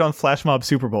elaborate on Flash Mob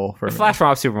Super Bowl for me? Flash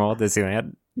Mob Super Bowl at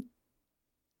Disneyland.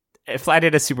 I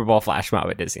did a Super Bowl Flash Mob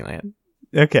at Disneyland.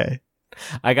 Okay.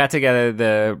 I got together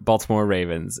the Baltimore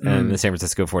Ravens and the San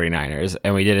Francisco 49ers,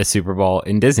 and we did a Super Bowl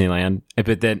in Disneyland.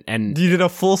 But then, and you did a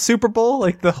full Super Bowl?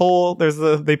 Like they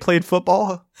played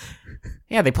football?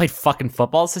 Yeah, they played fucking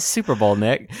football. It's a Super Bowl,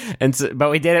 Nick.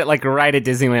 But we did it like right at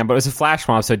Disneyland, but it was a flash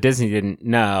mob, so Disney didn't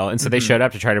know. And so they showed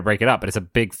up to try to break it up, but it's a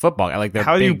big football. Like they're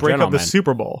How do you break gentlemen. up the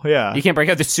Super Bowl? Yeah. You can't break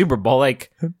up the Super Bowl.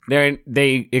 Like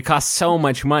it costs so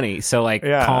much money. So like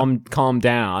calm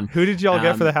down. Who did y'all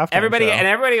get for the halftime everybody show? And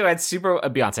everybody who had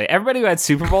Beyonce. Everybody who had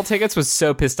Super Bowl tickets was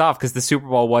so pissed off because the Super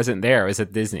Bowl wasn't there. It was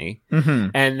at Disney. Mm-hmm.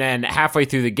 And then halfway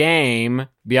through the game,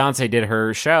 Beyonce did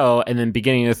her show, and then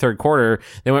beginning of the third quarter,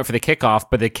 they went for the kickoff,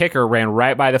 but the kicker ran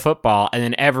right by the football, and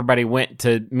then everybody went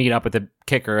to meet up with the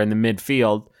kicker in the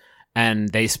midfield, and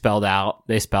they spelled out,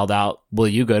 "Will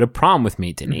you go to prom with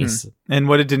me, Denise?" Mm-hmm. And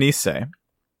what did Denise say?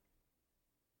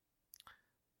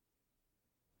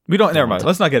 We don't. Never mind.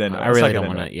 Let's not get into it. I really don't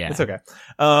want to. Yeah, it's okay.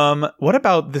 What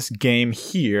about this game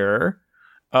here?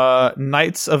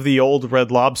 Knights of the Old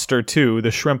Red Lobster 2: The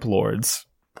Shrimp Lords.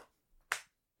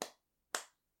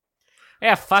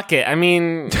 Yeah, fuck it. I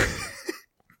mean,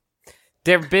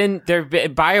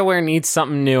 BioWare needs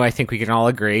something new. I think we can all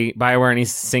agree. BioWare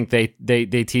needs to sink they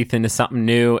teeth into something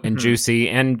new and juicy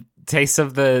and taste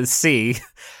of the sea.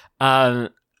 I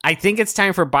think it's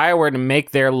time for BioWare to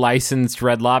make their licensed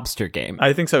Red Lobster game.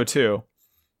 I think so too.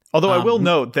 Although I will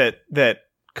note that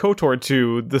KOTOR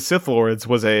 2, The Sith Lords,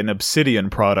 was an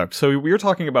Obsidian product. So we were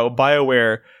talking about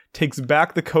BioWare takes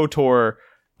back the KOTOR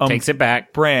takes it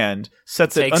back, brand,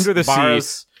 sets it under the sea,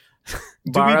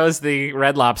 borrows the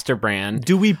Red Lobster brand.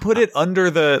 Do we put it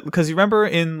under the? Because you remember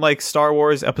in like Star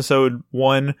Wars Episode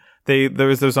 1, there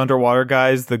was those underwater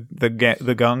guys, the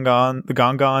Gongons,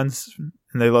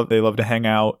 and they love to hang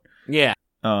out. Yeah.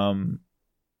 And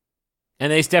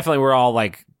they definitely were all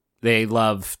like. They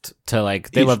loved to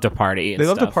loved to party. They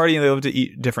loved to party and they loved to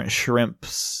eat different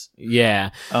shrimps.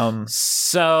 Yeah.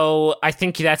 So I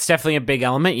think that's definitely a big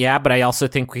element. Yeah, but I also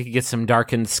think we could get some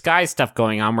Darkened Sky stuff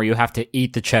going on where you have to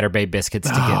eat the Cheddar Bay biscuits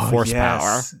to get force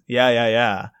power.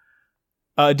 Yeah.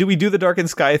 Do we do the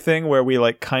Darkened Sky thing where we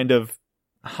like kind of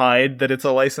hide that it's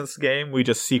a licensed game? We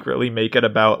just secretly make it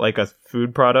about like a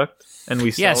food product and we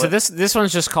sell so it? this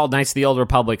one's just called Knights of the Old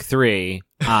Republic 3.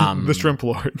 The Shrimp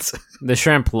Lords. The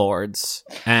Shrimp Lords.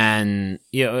 And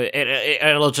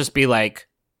it'll just be like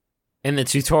in the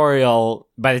tutorial,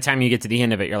 by the time you get to the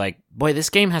end of it, you're like, boy, this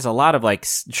game has a lot of like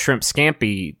shrimp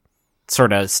scampi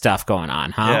sort of stuff going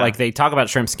on, huh? Yeah. Like they talk about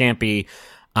shrimp scampi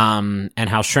and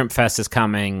how Shrimp Fest is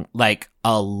coming like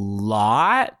a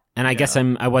lot. And I guess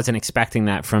I wasn't expecting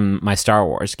that from my Star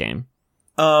Wars game.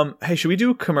 Hey, should we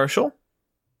do a commercial?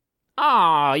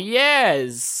 Oh,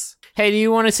 yes. Hey, do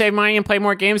you want to save money and play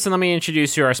more games? And let me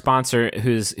introduce you to our sponsor,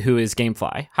 who is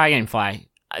GameFly. Hi, GameFly.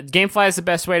 GameFly is the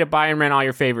best way to buy and rent all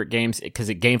your favorite games because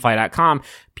at GameFly.com,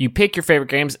 you pick your favorite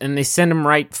games and they send them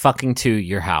right fucking to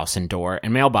your house and door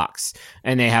and mailbox.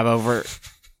 And they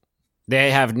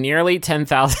have nearly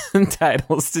 10,000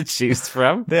 titles to choose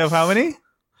from. They have how many?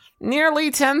 Nearly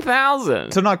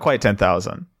 10,000. So not quite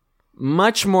 10,000.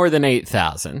 Much more than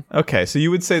 8,000. Okay, so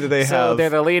you would say that they have... So they're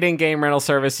the leading game rental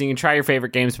service. You can try your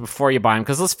favorite games before you buy them,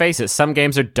 because let's face it, some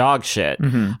games are dog shit.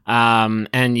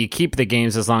 And you keep the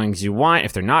games as long as you want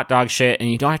if they're not dog shit,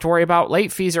 and you don't have to worry about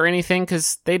late fees or anything,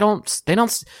 because they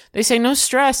say no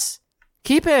stress.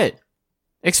 Keep it.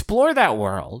 Explore that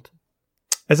world.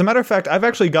 As a matter of fact, I've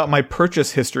actually got my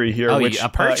purchase history here, which a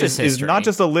purchase history is not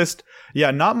just a list. Yeah,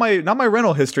 not my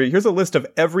rental history. Here's a list of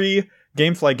every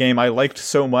GameFly game I liked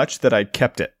so much that I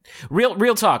kept it.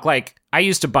 Real talk. Like, I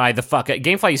used to buy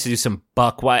GameFly used to do some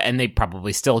and they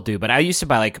probably still do, but I used to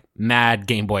buy like mad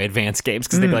Game Boy Advance games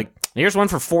because they'd be like, here's one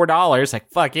for $4. Like,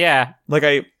 fuck yeah. Like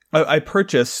I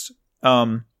purchased.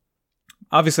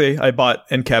 Obviously, I bought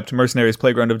and kept Mercenaries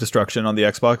Playground of Destruction on the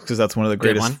Xbox because that's one of the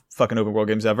greatest fucking open world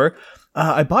games ever.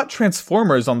 I bought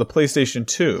Transformers on the PlayStation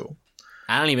 2.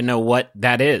 I don't even know what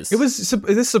that is. It was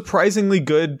this surprisingly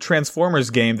good Transformers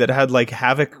game that had like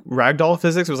Havoc ragdoll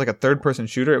physics. It was like a third-person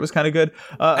shooter. It was kind of good.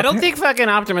 I don't think fucking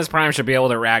Optimus Prime should be able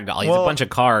to ragdoll. He's a bunch of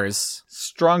cars.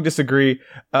 Strong disagree.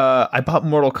 I bought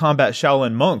Mortal Kombat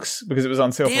Shaolin Monks because it was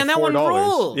on sale for $4. That one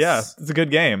rules. Yeah, it's a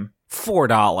good game.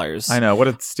 $4. I know. What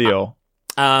a steal.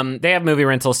 They have movie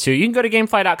rentals too. You can go to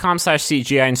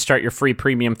gamefly.com/CGI and start your free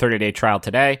premium 30-day trial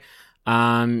today.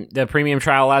 The premium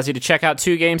trial allows you to check out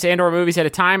 2 games and or movies at a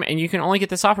time, and you can only get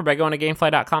this offer by going to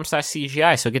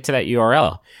gamefly.com/CGI. So get to that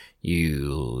URL.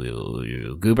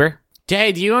 You goober.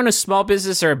 Hey, do you own a small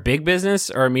business or a big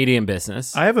business or a medium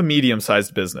business? I have a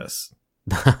medium-sized business.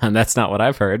 That's not what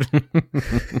I've heard.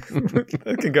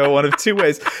 That can go one of 2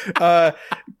 ways.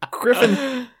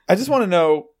 Griffin, I just want to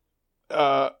know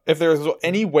if there's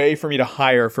any way for me to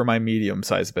hire for my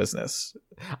medium-sized business.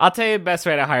 I'll tell you the best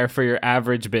way to hire for your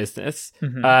average business.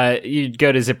 You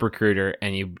go to ZipRecruiter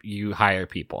and you hire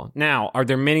people. Now, are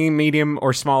there many medium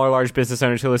or small or large business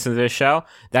owners who listen to this show?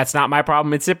 That's not my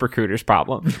problem. It's ZipRecruiter's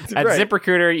problem. At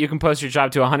ZipRecruiter, you can post your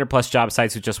job to 100+ job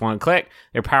sites with just one click.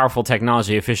 Their powerful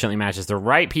technology efficiently matches the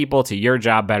right people to your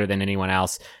job better than anyone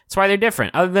else. That's why they're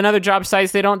different. Other than other job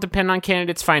sites, they don't depend on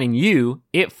candidates finding you.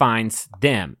 It finds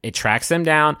them. It tracks them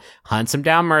down, hunts them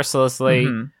down mercilessly.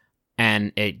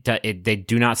 And they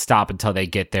do not stop until they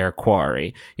get their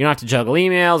quarry. You don't have to juggle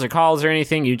emails or calls or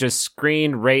anything. You just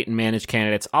screen, rate, and manage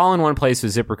candidates all in one place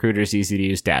with ZipRecruiter's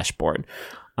easy-to-use dashboard.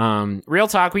 Real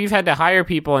talk, we've had to hire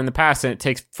people in the past, and it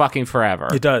takes fucking forever.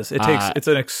 It does. It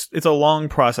takes it's a long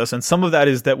process, and some of that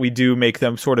is that we do make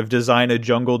them sort of design a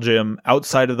jungle gym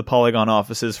outside of the Polygon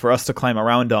offices for us to climb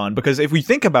around on. Because if we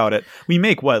think about it, we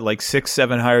make like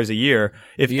 6-7 hires a year.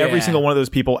 If every single one of those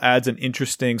people adds an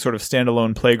interesting sort of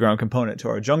standalone playground component to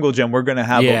our jungle gym, we're going to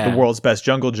have the world's best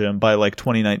jungle gym by like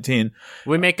 2019.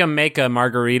 We make them make a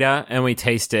margarita and we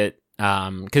taste it.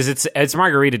 Because it's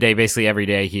margarita day basically every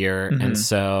day here, and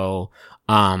so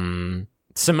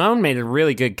Simone made a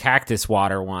really good cactus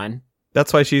water one.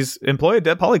 That's why she's employed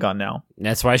at Polygon now.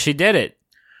 That's why she did it.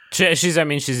 She's a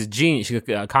genius. She's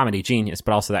a comedy genius,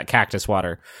 but also that cactus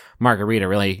water margarita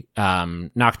really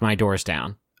knocked my doors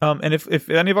down. And if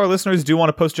any of our listeners do want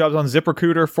to post jobs on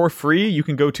ZipRecruiter for free, you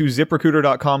can go to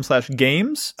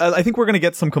ZipRecruiter.com/games. I think we're going to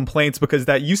get some complaints because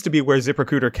that used to be where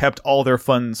ZipRecruiter kept all their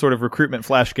fun sort of recruitment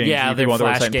flash games. Yeah, their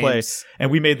flash games.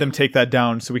 And we made them take that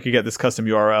down so we could get this custom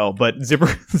URL. But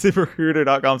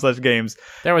ZipRecruiter.com/games.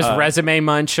 There was Resume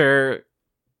Muncher.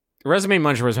 Resume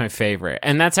Muncher was my favorite.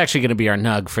 And that's actually going to be our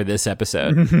nug for this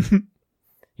episode.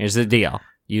 Here's the deal.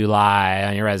 You lie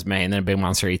on your resume and then a big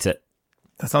monster eats it.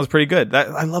 That sounds pretty good.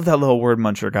 I love that little word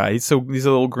muncher guy. He's a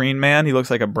little green man. He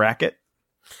looks like a bracket.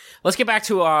 Let's get back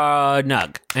to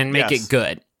Nug and make it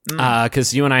good.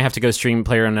 Because you and I have to go stream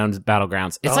PlayerUnknown's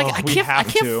Battlegrounds. It's I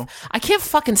can't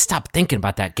fucking stop thinking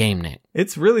about that game, Nick.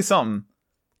 It's really something.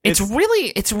 It's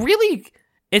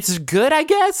good, I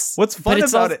guess. What's fun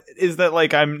about it is that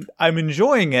like I'm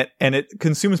enjoying it and it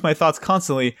consumes my thoughts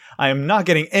constantly. I am not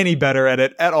getting any better at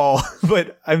it at all,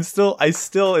 but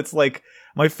it's like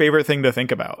my favorite thing to think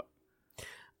about.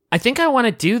 I think I want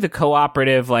to do the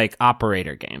cooperative like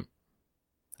operator game.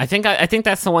 I think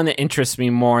that's the one that interests me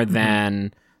more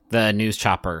than the News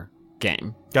Chopper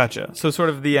game. Gotcha. So sort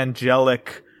of the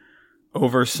angelic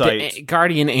oversight, the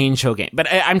guardian angel game. But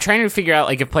I'm trying to figure out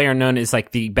like if PlayerUnknown is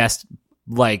like the best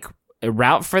like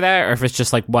route for that, or if it's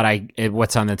just like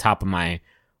what's on the top of my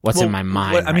what's in my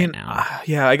mind now.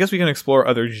 Yeah, I guess we can explore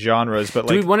other genres, but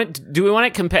do we want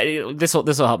it competitive? This will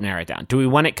help narrow it down. Do we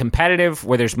want it competitive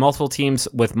where there's multiple teams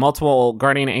with multiple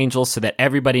guardian angels so that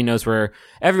everybody knows where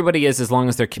everybody is as long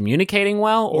as they're communicating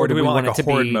well, or do we want it to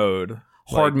be horde mode?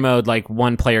 Horde mode, like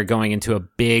one player going into a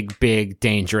big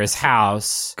dangerous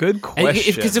house. Good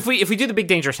question. Because if we do the big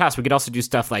dangerous house, we could also do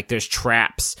stuff like there's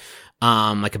traps,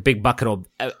 like a big bucket of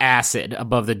acid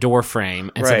above the door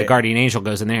frame, and so the guardian angel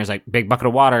goes in there. It's like big bucket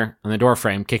of water on the door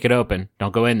frame. Kick it open.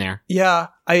 Don't go in there. Yeah,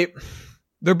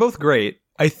 they're both great.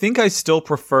 I think I still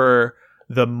prefer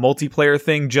the multiplayer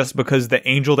thing just because the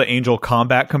angel-to-angel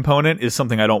combat component is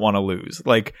something I don't want to lose.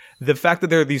 Like, the fact that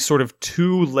there are these sort of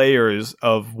two layers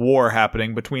of war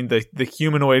happening between the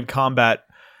humanoid combat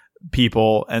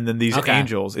people and then these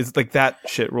angels. It's like that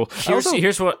shit rules.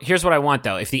 Here's what I want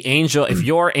though. If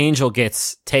your angel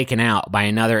gets taken out by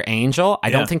another angel, I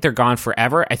don't think they're gone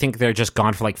forever. I think they're just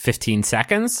gone for like 15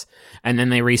 seconds and then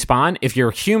they respawn. If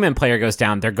your human player goes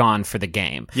down, they're gone for the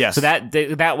game. Yes. So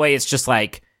that way it's just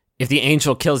like, if the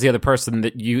angel kills the other person,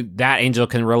 that angel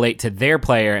can relate to their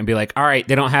player and be like, all right,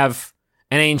 they don't have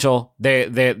an angel. They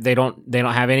don't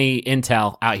have any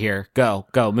intel out here. Go,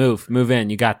 move in.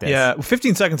 You got this. Yeah,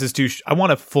 15 seconds is too. I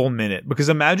want a full minute because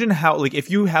imagine how, like, if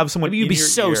you have someone, you'd be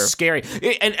so scary.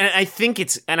 And I think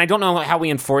and I don't know how we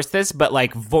enforce this, but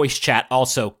like voice chat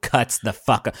also cuts the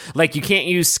fuck up. Like you can't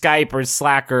use Skype or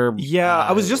Slack or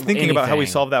I was just thinking about how we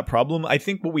solve that problem. I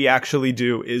think what we actually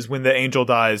do is when the angel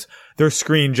dies, their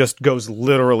screen just goes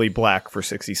literally black for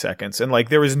 60 seconds. And like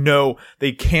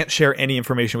they can't share any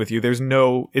information with you.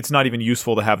 It's not even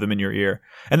useful to have them in your ear.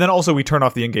 And then also we turn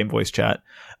off the in-game voice chat.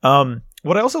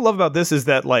 What I also love about this is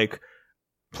that like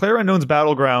PlayerUnknown's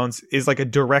Battlegrounds is like a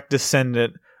direct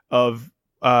descendant of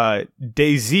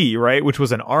DayZ, right? Which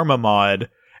was an Arma mod.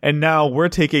 And now we're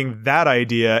taking that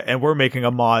idea and we're making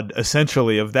a mod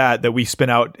essentially of that we spin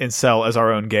out and sell as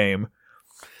our own game.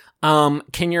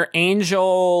 Can your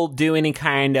angel do any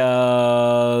kind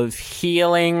of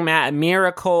healing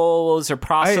miracles or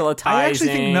proselytizing? I actually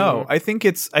think no. I think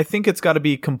it's got to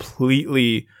be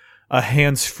completely a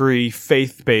hands-free,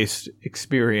 faith-based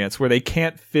experience where they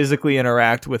can't physically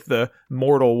interact with the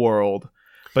mortal world.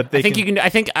 But I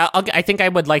think I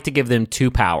would like to give them two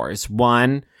powers.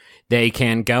 One, they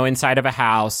can go inside of a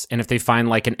house, and if they find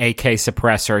like an AK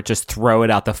suppressor, just throw it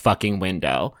out the fucking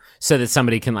window so that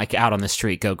somebody can like out on the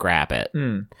street go grab it.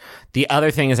 The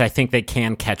other thing is I think they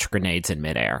can catch grenades in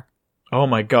midair. Oh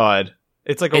my god.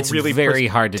 It's like very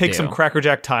hard to take do. Some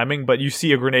crackerjack timing, but you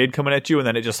see a grenade coming at you and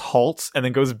then it just halts and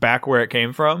then goes back where it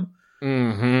came from.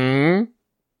 Mm-hmm.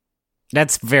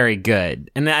 That's very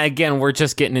good. And again, we're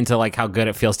just getting into like how good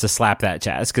it feels to slap that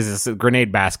jazz because it's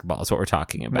grenade basketball is what we're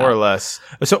talking about. More or less.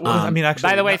 So, I mean, actually.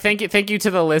 By the way, thank you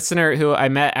to the listener who I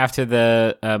met after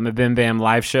the Mabim Bam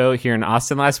live show here in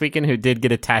Austin last weekend who did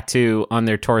get a tattoo on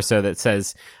their torso that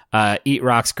says, eat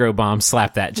rocks, grow bombs,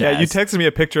 slap that jazz. Yeah, you texted me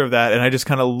a picture of that and I just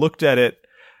kind of looked at it.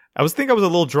 I was a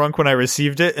little drunk when I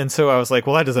received it, and so I was like,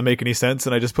 well, that doesn't make any sense,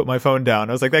 and I just put my phone down.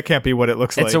 I was like, that can't be what it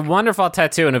looks like. It's a wonderful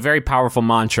tattoo and a very powerful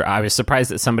mantra. I was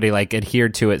surprised that somebody like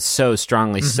adhered to it so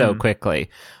strongly, so quickly.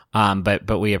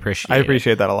 But we appreciate it. I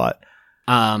appreciate that a lot.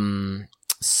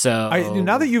 So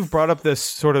now that you've brought up this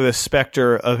sort of this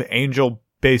specter of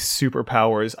angel-based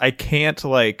superpowers, I can't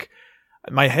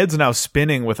my head's now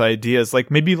spinning with ideas. Like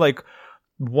maybe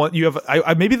what you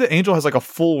have, maybe the angel has like a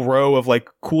full row of like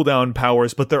cooldown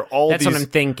powers, but they're all that's what I'm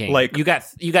thinking. Like you got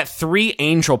 3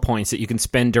 angel points that you can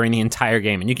spend during the entire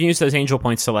game, and you can use those angel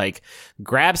points to like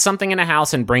grab something in a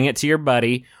house and bring it to your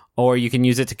buddy, or you can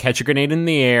use it to catch a grenade in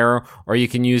the air, or you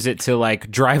can use it to like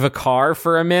drive a car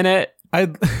for a minute.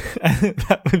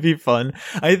 That would be fun.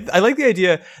 I like the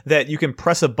idea that you can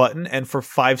press a button and for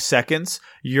 5 seconds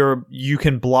you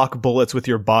can block bullets with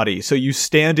your body. So you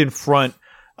stand in front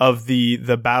of the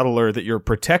battler that you're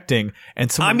protecting,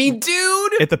 and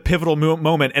dude, at the pivotal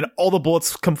moment, and all the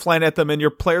bullets come flying at them, and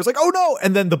your player's like, oh no,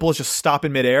 and then the bullets just stop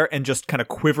in midair and just kind of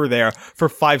quiver there for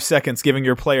 5 seconds, giving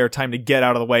your player time to get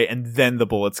out of the way, and then the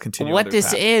bullets continue. What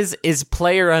this is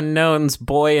PlayerUnknown's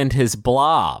Boy and His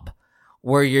Blob,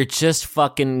 where you're just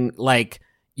fucking like,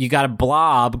 you got a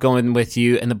blob going with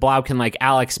you, and the blob can like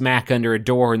Alex Mack under a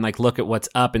door and like look at what's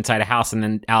up inside a house, and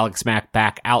then Alex Mack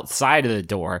back outside of the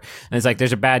door. And it's like,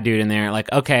 there's a bad dude in there.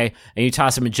 Like, okay. And you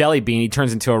toss him a jelly bean, he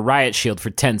turns into a riot shield for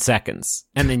 10 seconds.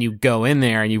 And then you go in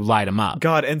there and you light him up.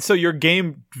 God. And so your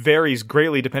game varies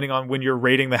greatly depending on when you're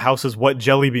raiding the houses, what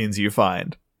jelly beans you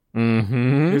find.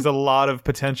 Mm-hmm. There's a lot of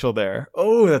potential there.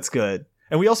 Oh, that's good.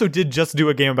 And we also did just do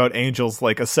a game about angels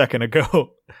like a second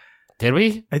ago. Did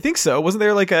we? I think so. Wasn't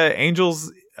there like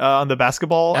Angels on the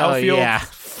basketball outfield? Yeah.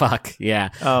 Fuck, yeah.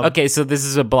 Okay, so this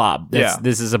is a blob.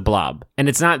 This is a blob. And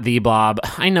it's not the blob.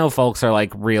 I know folks are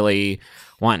like really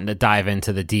wanting to dive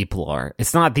into the deep lore.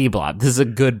 It's not the blob. This is a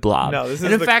good blob. No, this is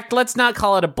and in fact, let's not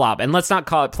call it a blob. And let's not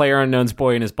call it PlayerUnknown's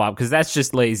Boy and His Blob, because that's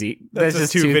just lazy. That's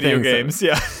just two video games,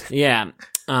 yeah. Yeah.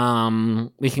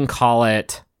 We can call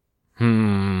it...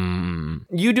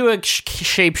 You do a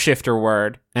shapeshifter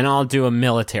word, and I'll do a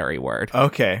military word.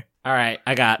 Okay. All right,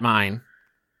 I got mine.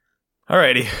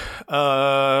 Alrighty.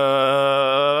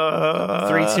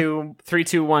 3,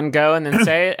 2, 1, go, and then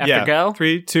say it after go.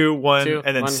 3, 2, 1,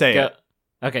 and then say go. it.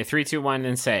 Okay, 3, 2, 1,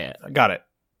 and say it. Got it.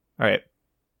 All right.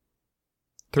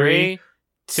 3,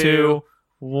 2,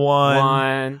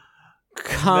 1.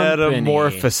 Company.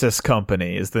 Metamorphosis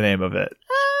Company is the name of it.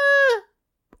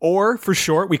 Or, for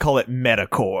short, we call it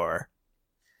Metacore.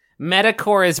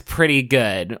 Metacore is pretty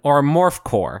good. Or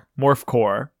Morphcore.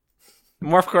 Morphcore.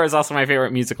 Morphcore is also my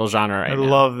favorite musical genre right now. I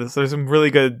love this. There's some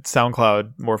really good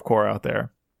SoundCloud Morphcore out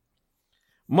there.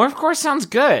 Morphcore sounds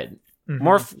good. Mm-hmm.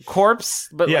 Morph Corpse,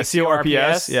 but yeah, like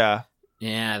CORPS. Yeah.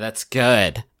 Yeah, that's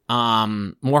good.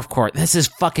 Morphcore, this is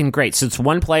fucking great. So it's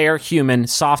one player, human,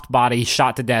 soft body,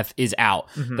 shot to death, is out.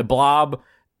 Mm-hmm. The blob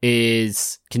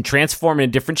can transform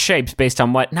into different shapes based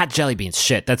on what? Not jelly beans.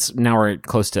 Shit. That's now we're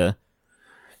close to.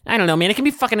 I don't know, man. It can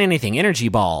be fucking anything. Energy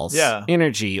balls. Yeah.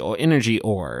 Energy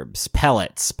orbs,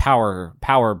 pellets, power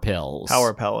pills.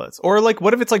 Power pellets. Or like,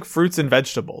 what if it's like fruits and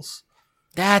vegetables?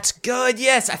 That's good.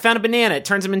 Yes, I found a banana. It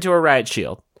turns him into a riot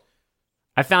shield.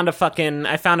 I found a fucking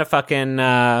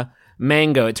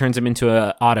mango. It turns him into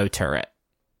a auto turret.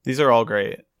 These are all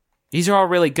great. These are all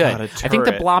really good. I think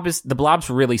the blob's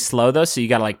really slow though, so you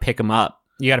got to like pick him up.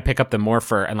 You got to pick up the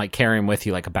morpher and like carry him with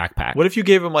you like a backpack. What if you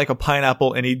gave him like a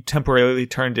pineapple and he temporarily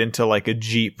turned into like a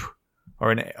jeep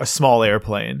or a small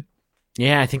airplane?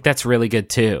 Yeah, I think that's really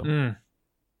good too.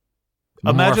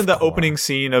 Imagine the opening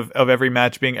scene of every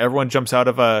match being everyone jumps out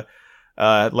of a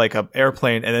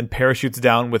airplane and then parachutes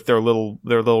down with their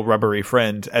little rubbery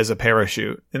friend as a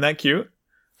parachute. Isn't that cute?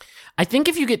 I think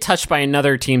if you get touched by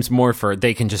another team's morpher,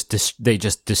 they can just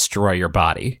destroy your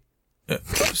body.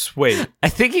 Wait. I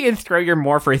think you can throw your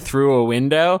morpher through a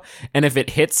window, and if it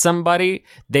hits somebody,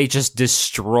 they just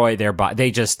destroy their body.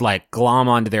 They just like glom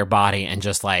onto their body and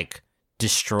just like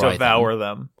devour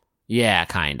them. Yeah,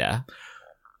 kinda.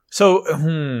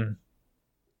 So,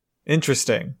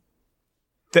 interesting.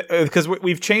 Because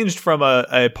we've changed from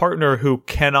a partner who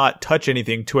cannot touch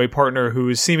anything to a partner who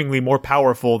is seemingly more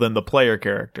powerful than the player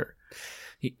character.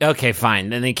 Okay, fine.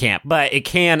 Then they can't. But it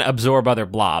can absorb other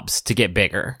blobs to get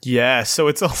bigger. Yeah, so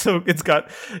it's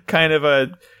got kind of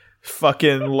a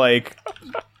fucking like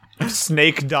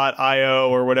snake.io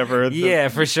or whatever. Yeah,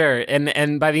 for sure.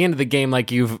 And by the end of the game,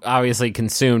 like you've obviously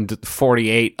consumed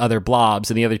 48 other blobs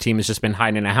and the other team has just been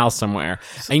hiding in a house somewhere.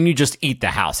 And you just eat the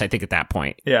house, I think, at that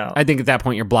point. Yeah. I think at that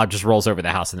point your blob just rolls over the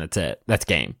house and that's it. That's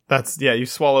game. You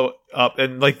swallow up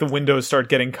and like the windows start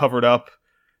getting covered up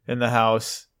in the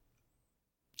house.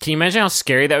 Can you imagine how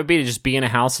scary that would be to just be in a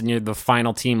house and you're the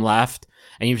final team left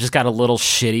and you've just got a little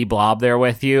shitty blob there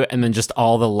with you and then just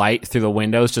all the light through the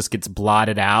windows just gets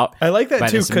blotted out? I like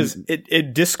that too because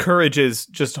it discourages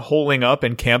just holing up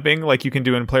and camping like you can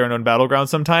do in PlayerUnknown Battlegrounds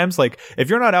sometimes. Like if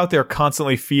you're not out there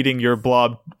constantly feeding your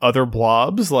blob other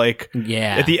blobs, like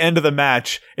at the end of the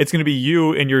match, it's going to be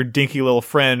you and your dinky little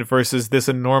friend versus this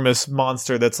enormous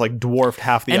monster that's like dwarfed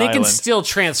half the island. And it can still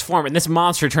transform and this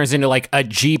monster turns into like a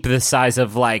jeep the size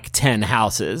of like 10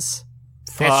 houses.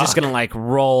 It's just going to like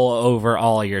roll over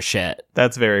all your shit.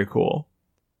 That's very cool.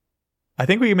 I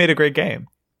think we made a great game.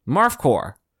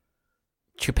 Morphcore.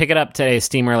 You pick it up today,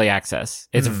 Steam Early Access.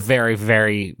 It's very,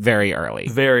 very, very early.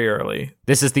 Very early.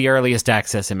 This is the earliest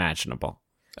access imaginable.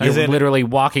 You're literally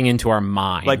walking into our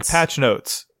minds. Like patch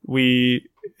notes.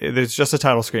 There's just a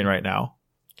title screen right now.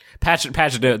 Patch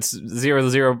notes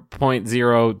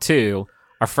 00.02.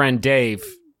 Our friend Dave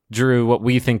drew what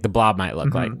we think the blob might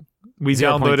look like. We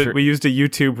used a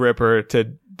YouTube ripper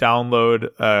to download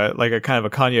like a kind of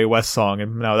a Kanye West song,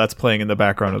 and now that's playing in the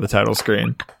background of the title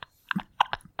screen.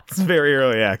 It's very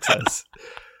early access.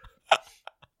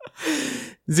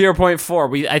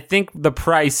 0.4. I think the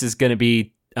price is going to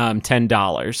be $10.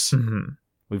 Mm-hmm.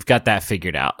 We've got that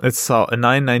figured out. It's a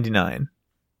 $9.99.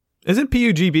 Isn't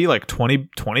PUGB like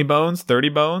 20 bones, 30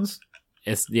 bones?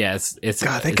 It's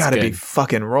God, they gotta be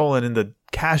fucking rolling in the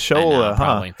cashola,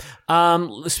 probably.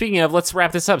 Speaking of, let's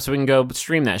wrap this up so we can go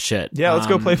stream that shit. Yeah, let's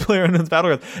go play PlayerUnknown's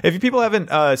Battlegrounds. If people haven't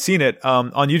seen it,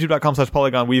 on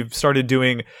youtube.com/polygon,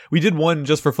 we did one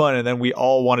just for fun, and then we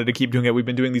all wanted to keep doing it. We've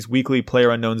been doing these weekly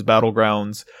PlayerUnknown's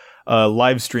Battlegrounds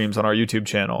live streams on our YouTube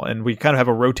channel, and we kind of have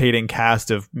a rotating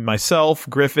cast of myself,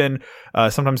 Griffin,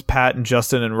 sometimes Pat and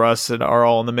Justin and Russ are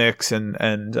all in the mix, and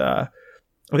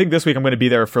I think this week I'm going to be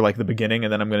there for like the beginning,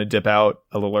 and then I'm going to dip out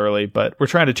a little early. But we're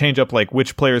trying to change up like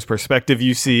which player's perspective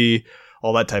you see,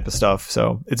 all that type of stuff.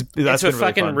 So it's a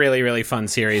fucking really, really fun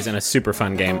series and a super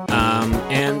fun game.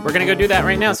 And we're going to go do that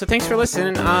right now. So thanks for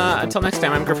listening. Until next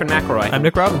time, I'm Griffin McElroy. I'm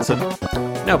Nick Robinson.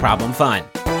 No problem.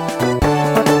 Fun.